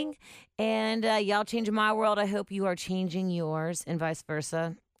listening. And y'all changing my world. I hope you are changing yours and vice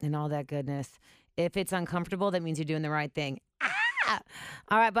versa and all that goodness. If it's uncomfortable, that means you're doing the right thing. Ah!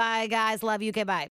 All right, bye, guys. Love you. Okay, bye.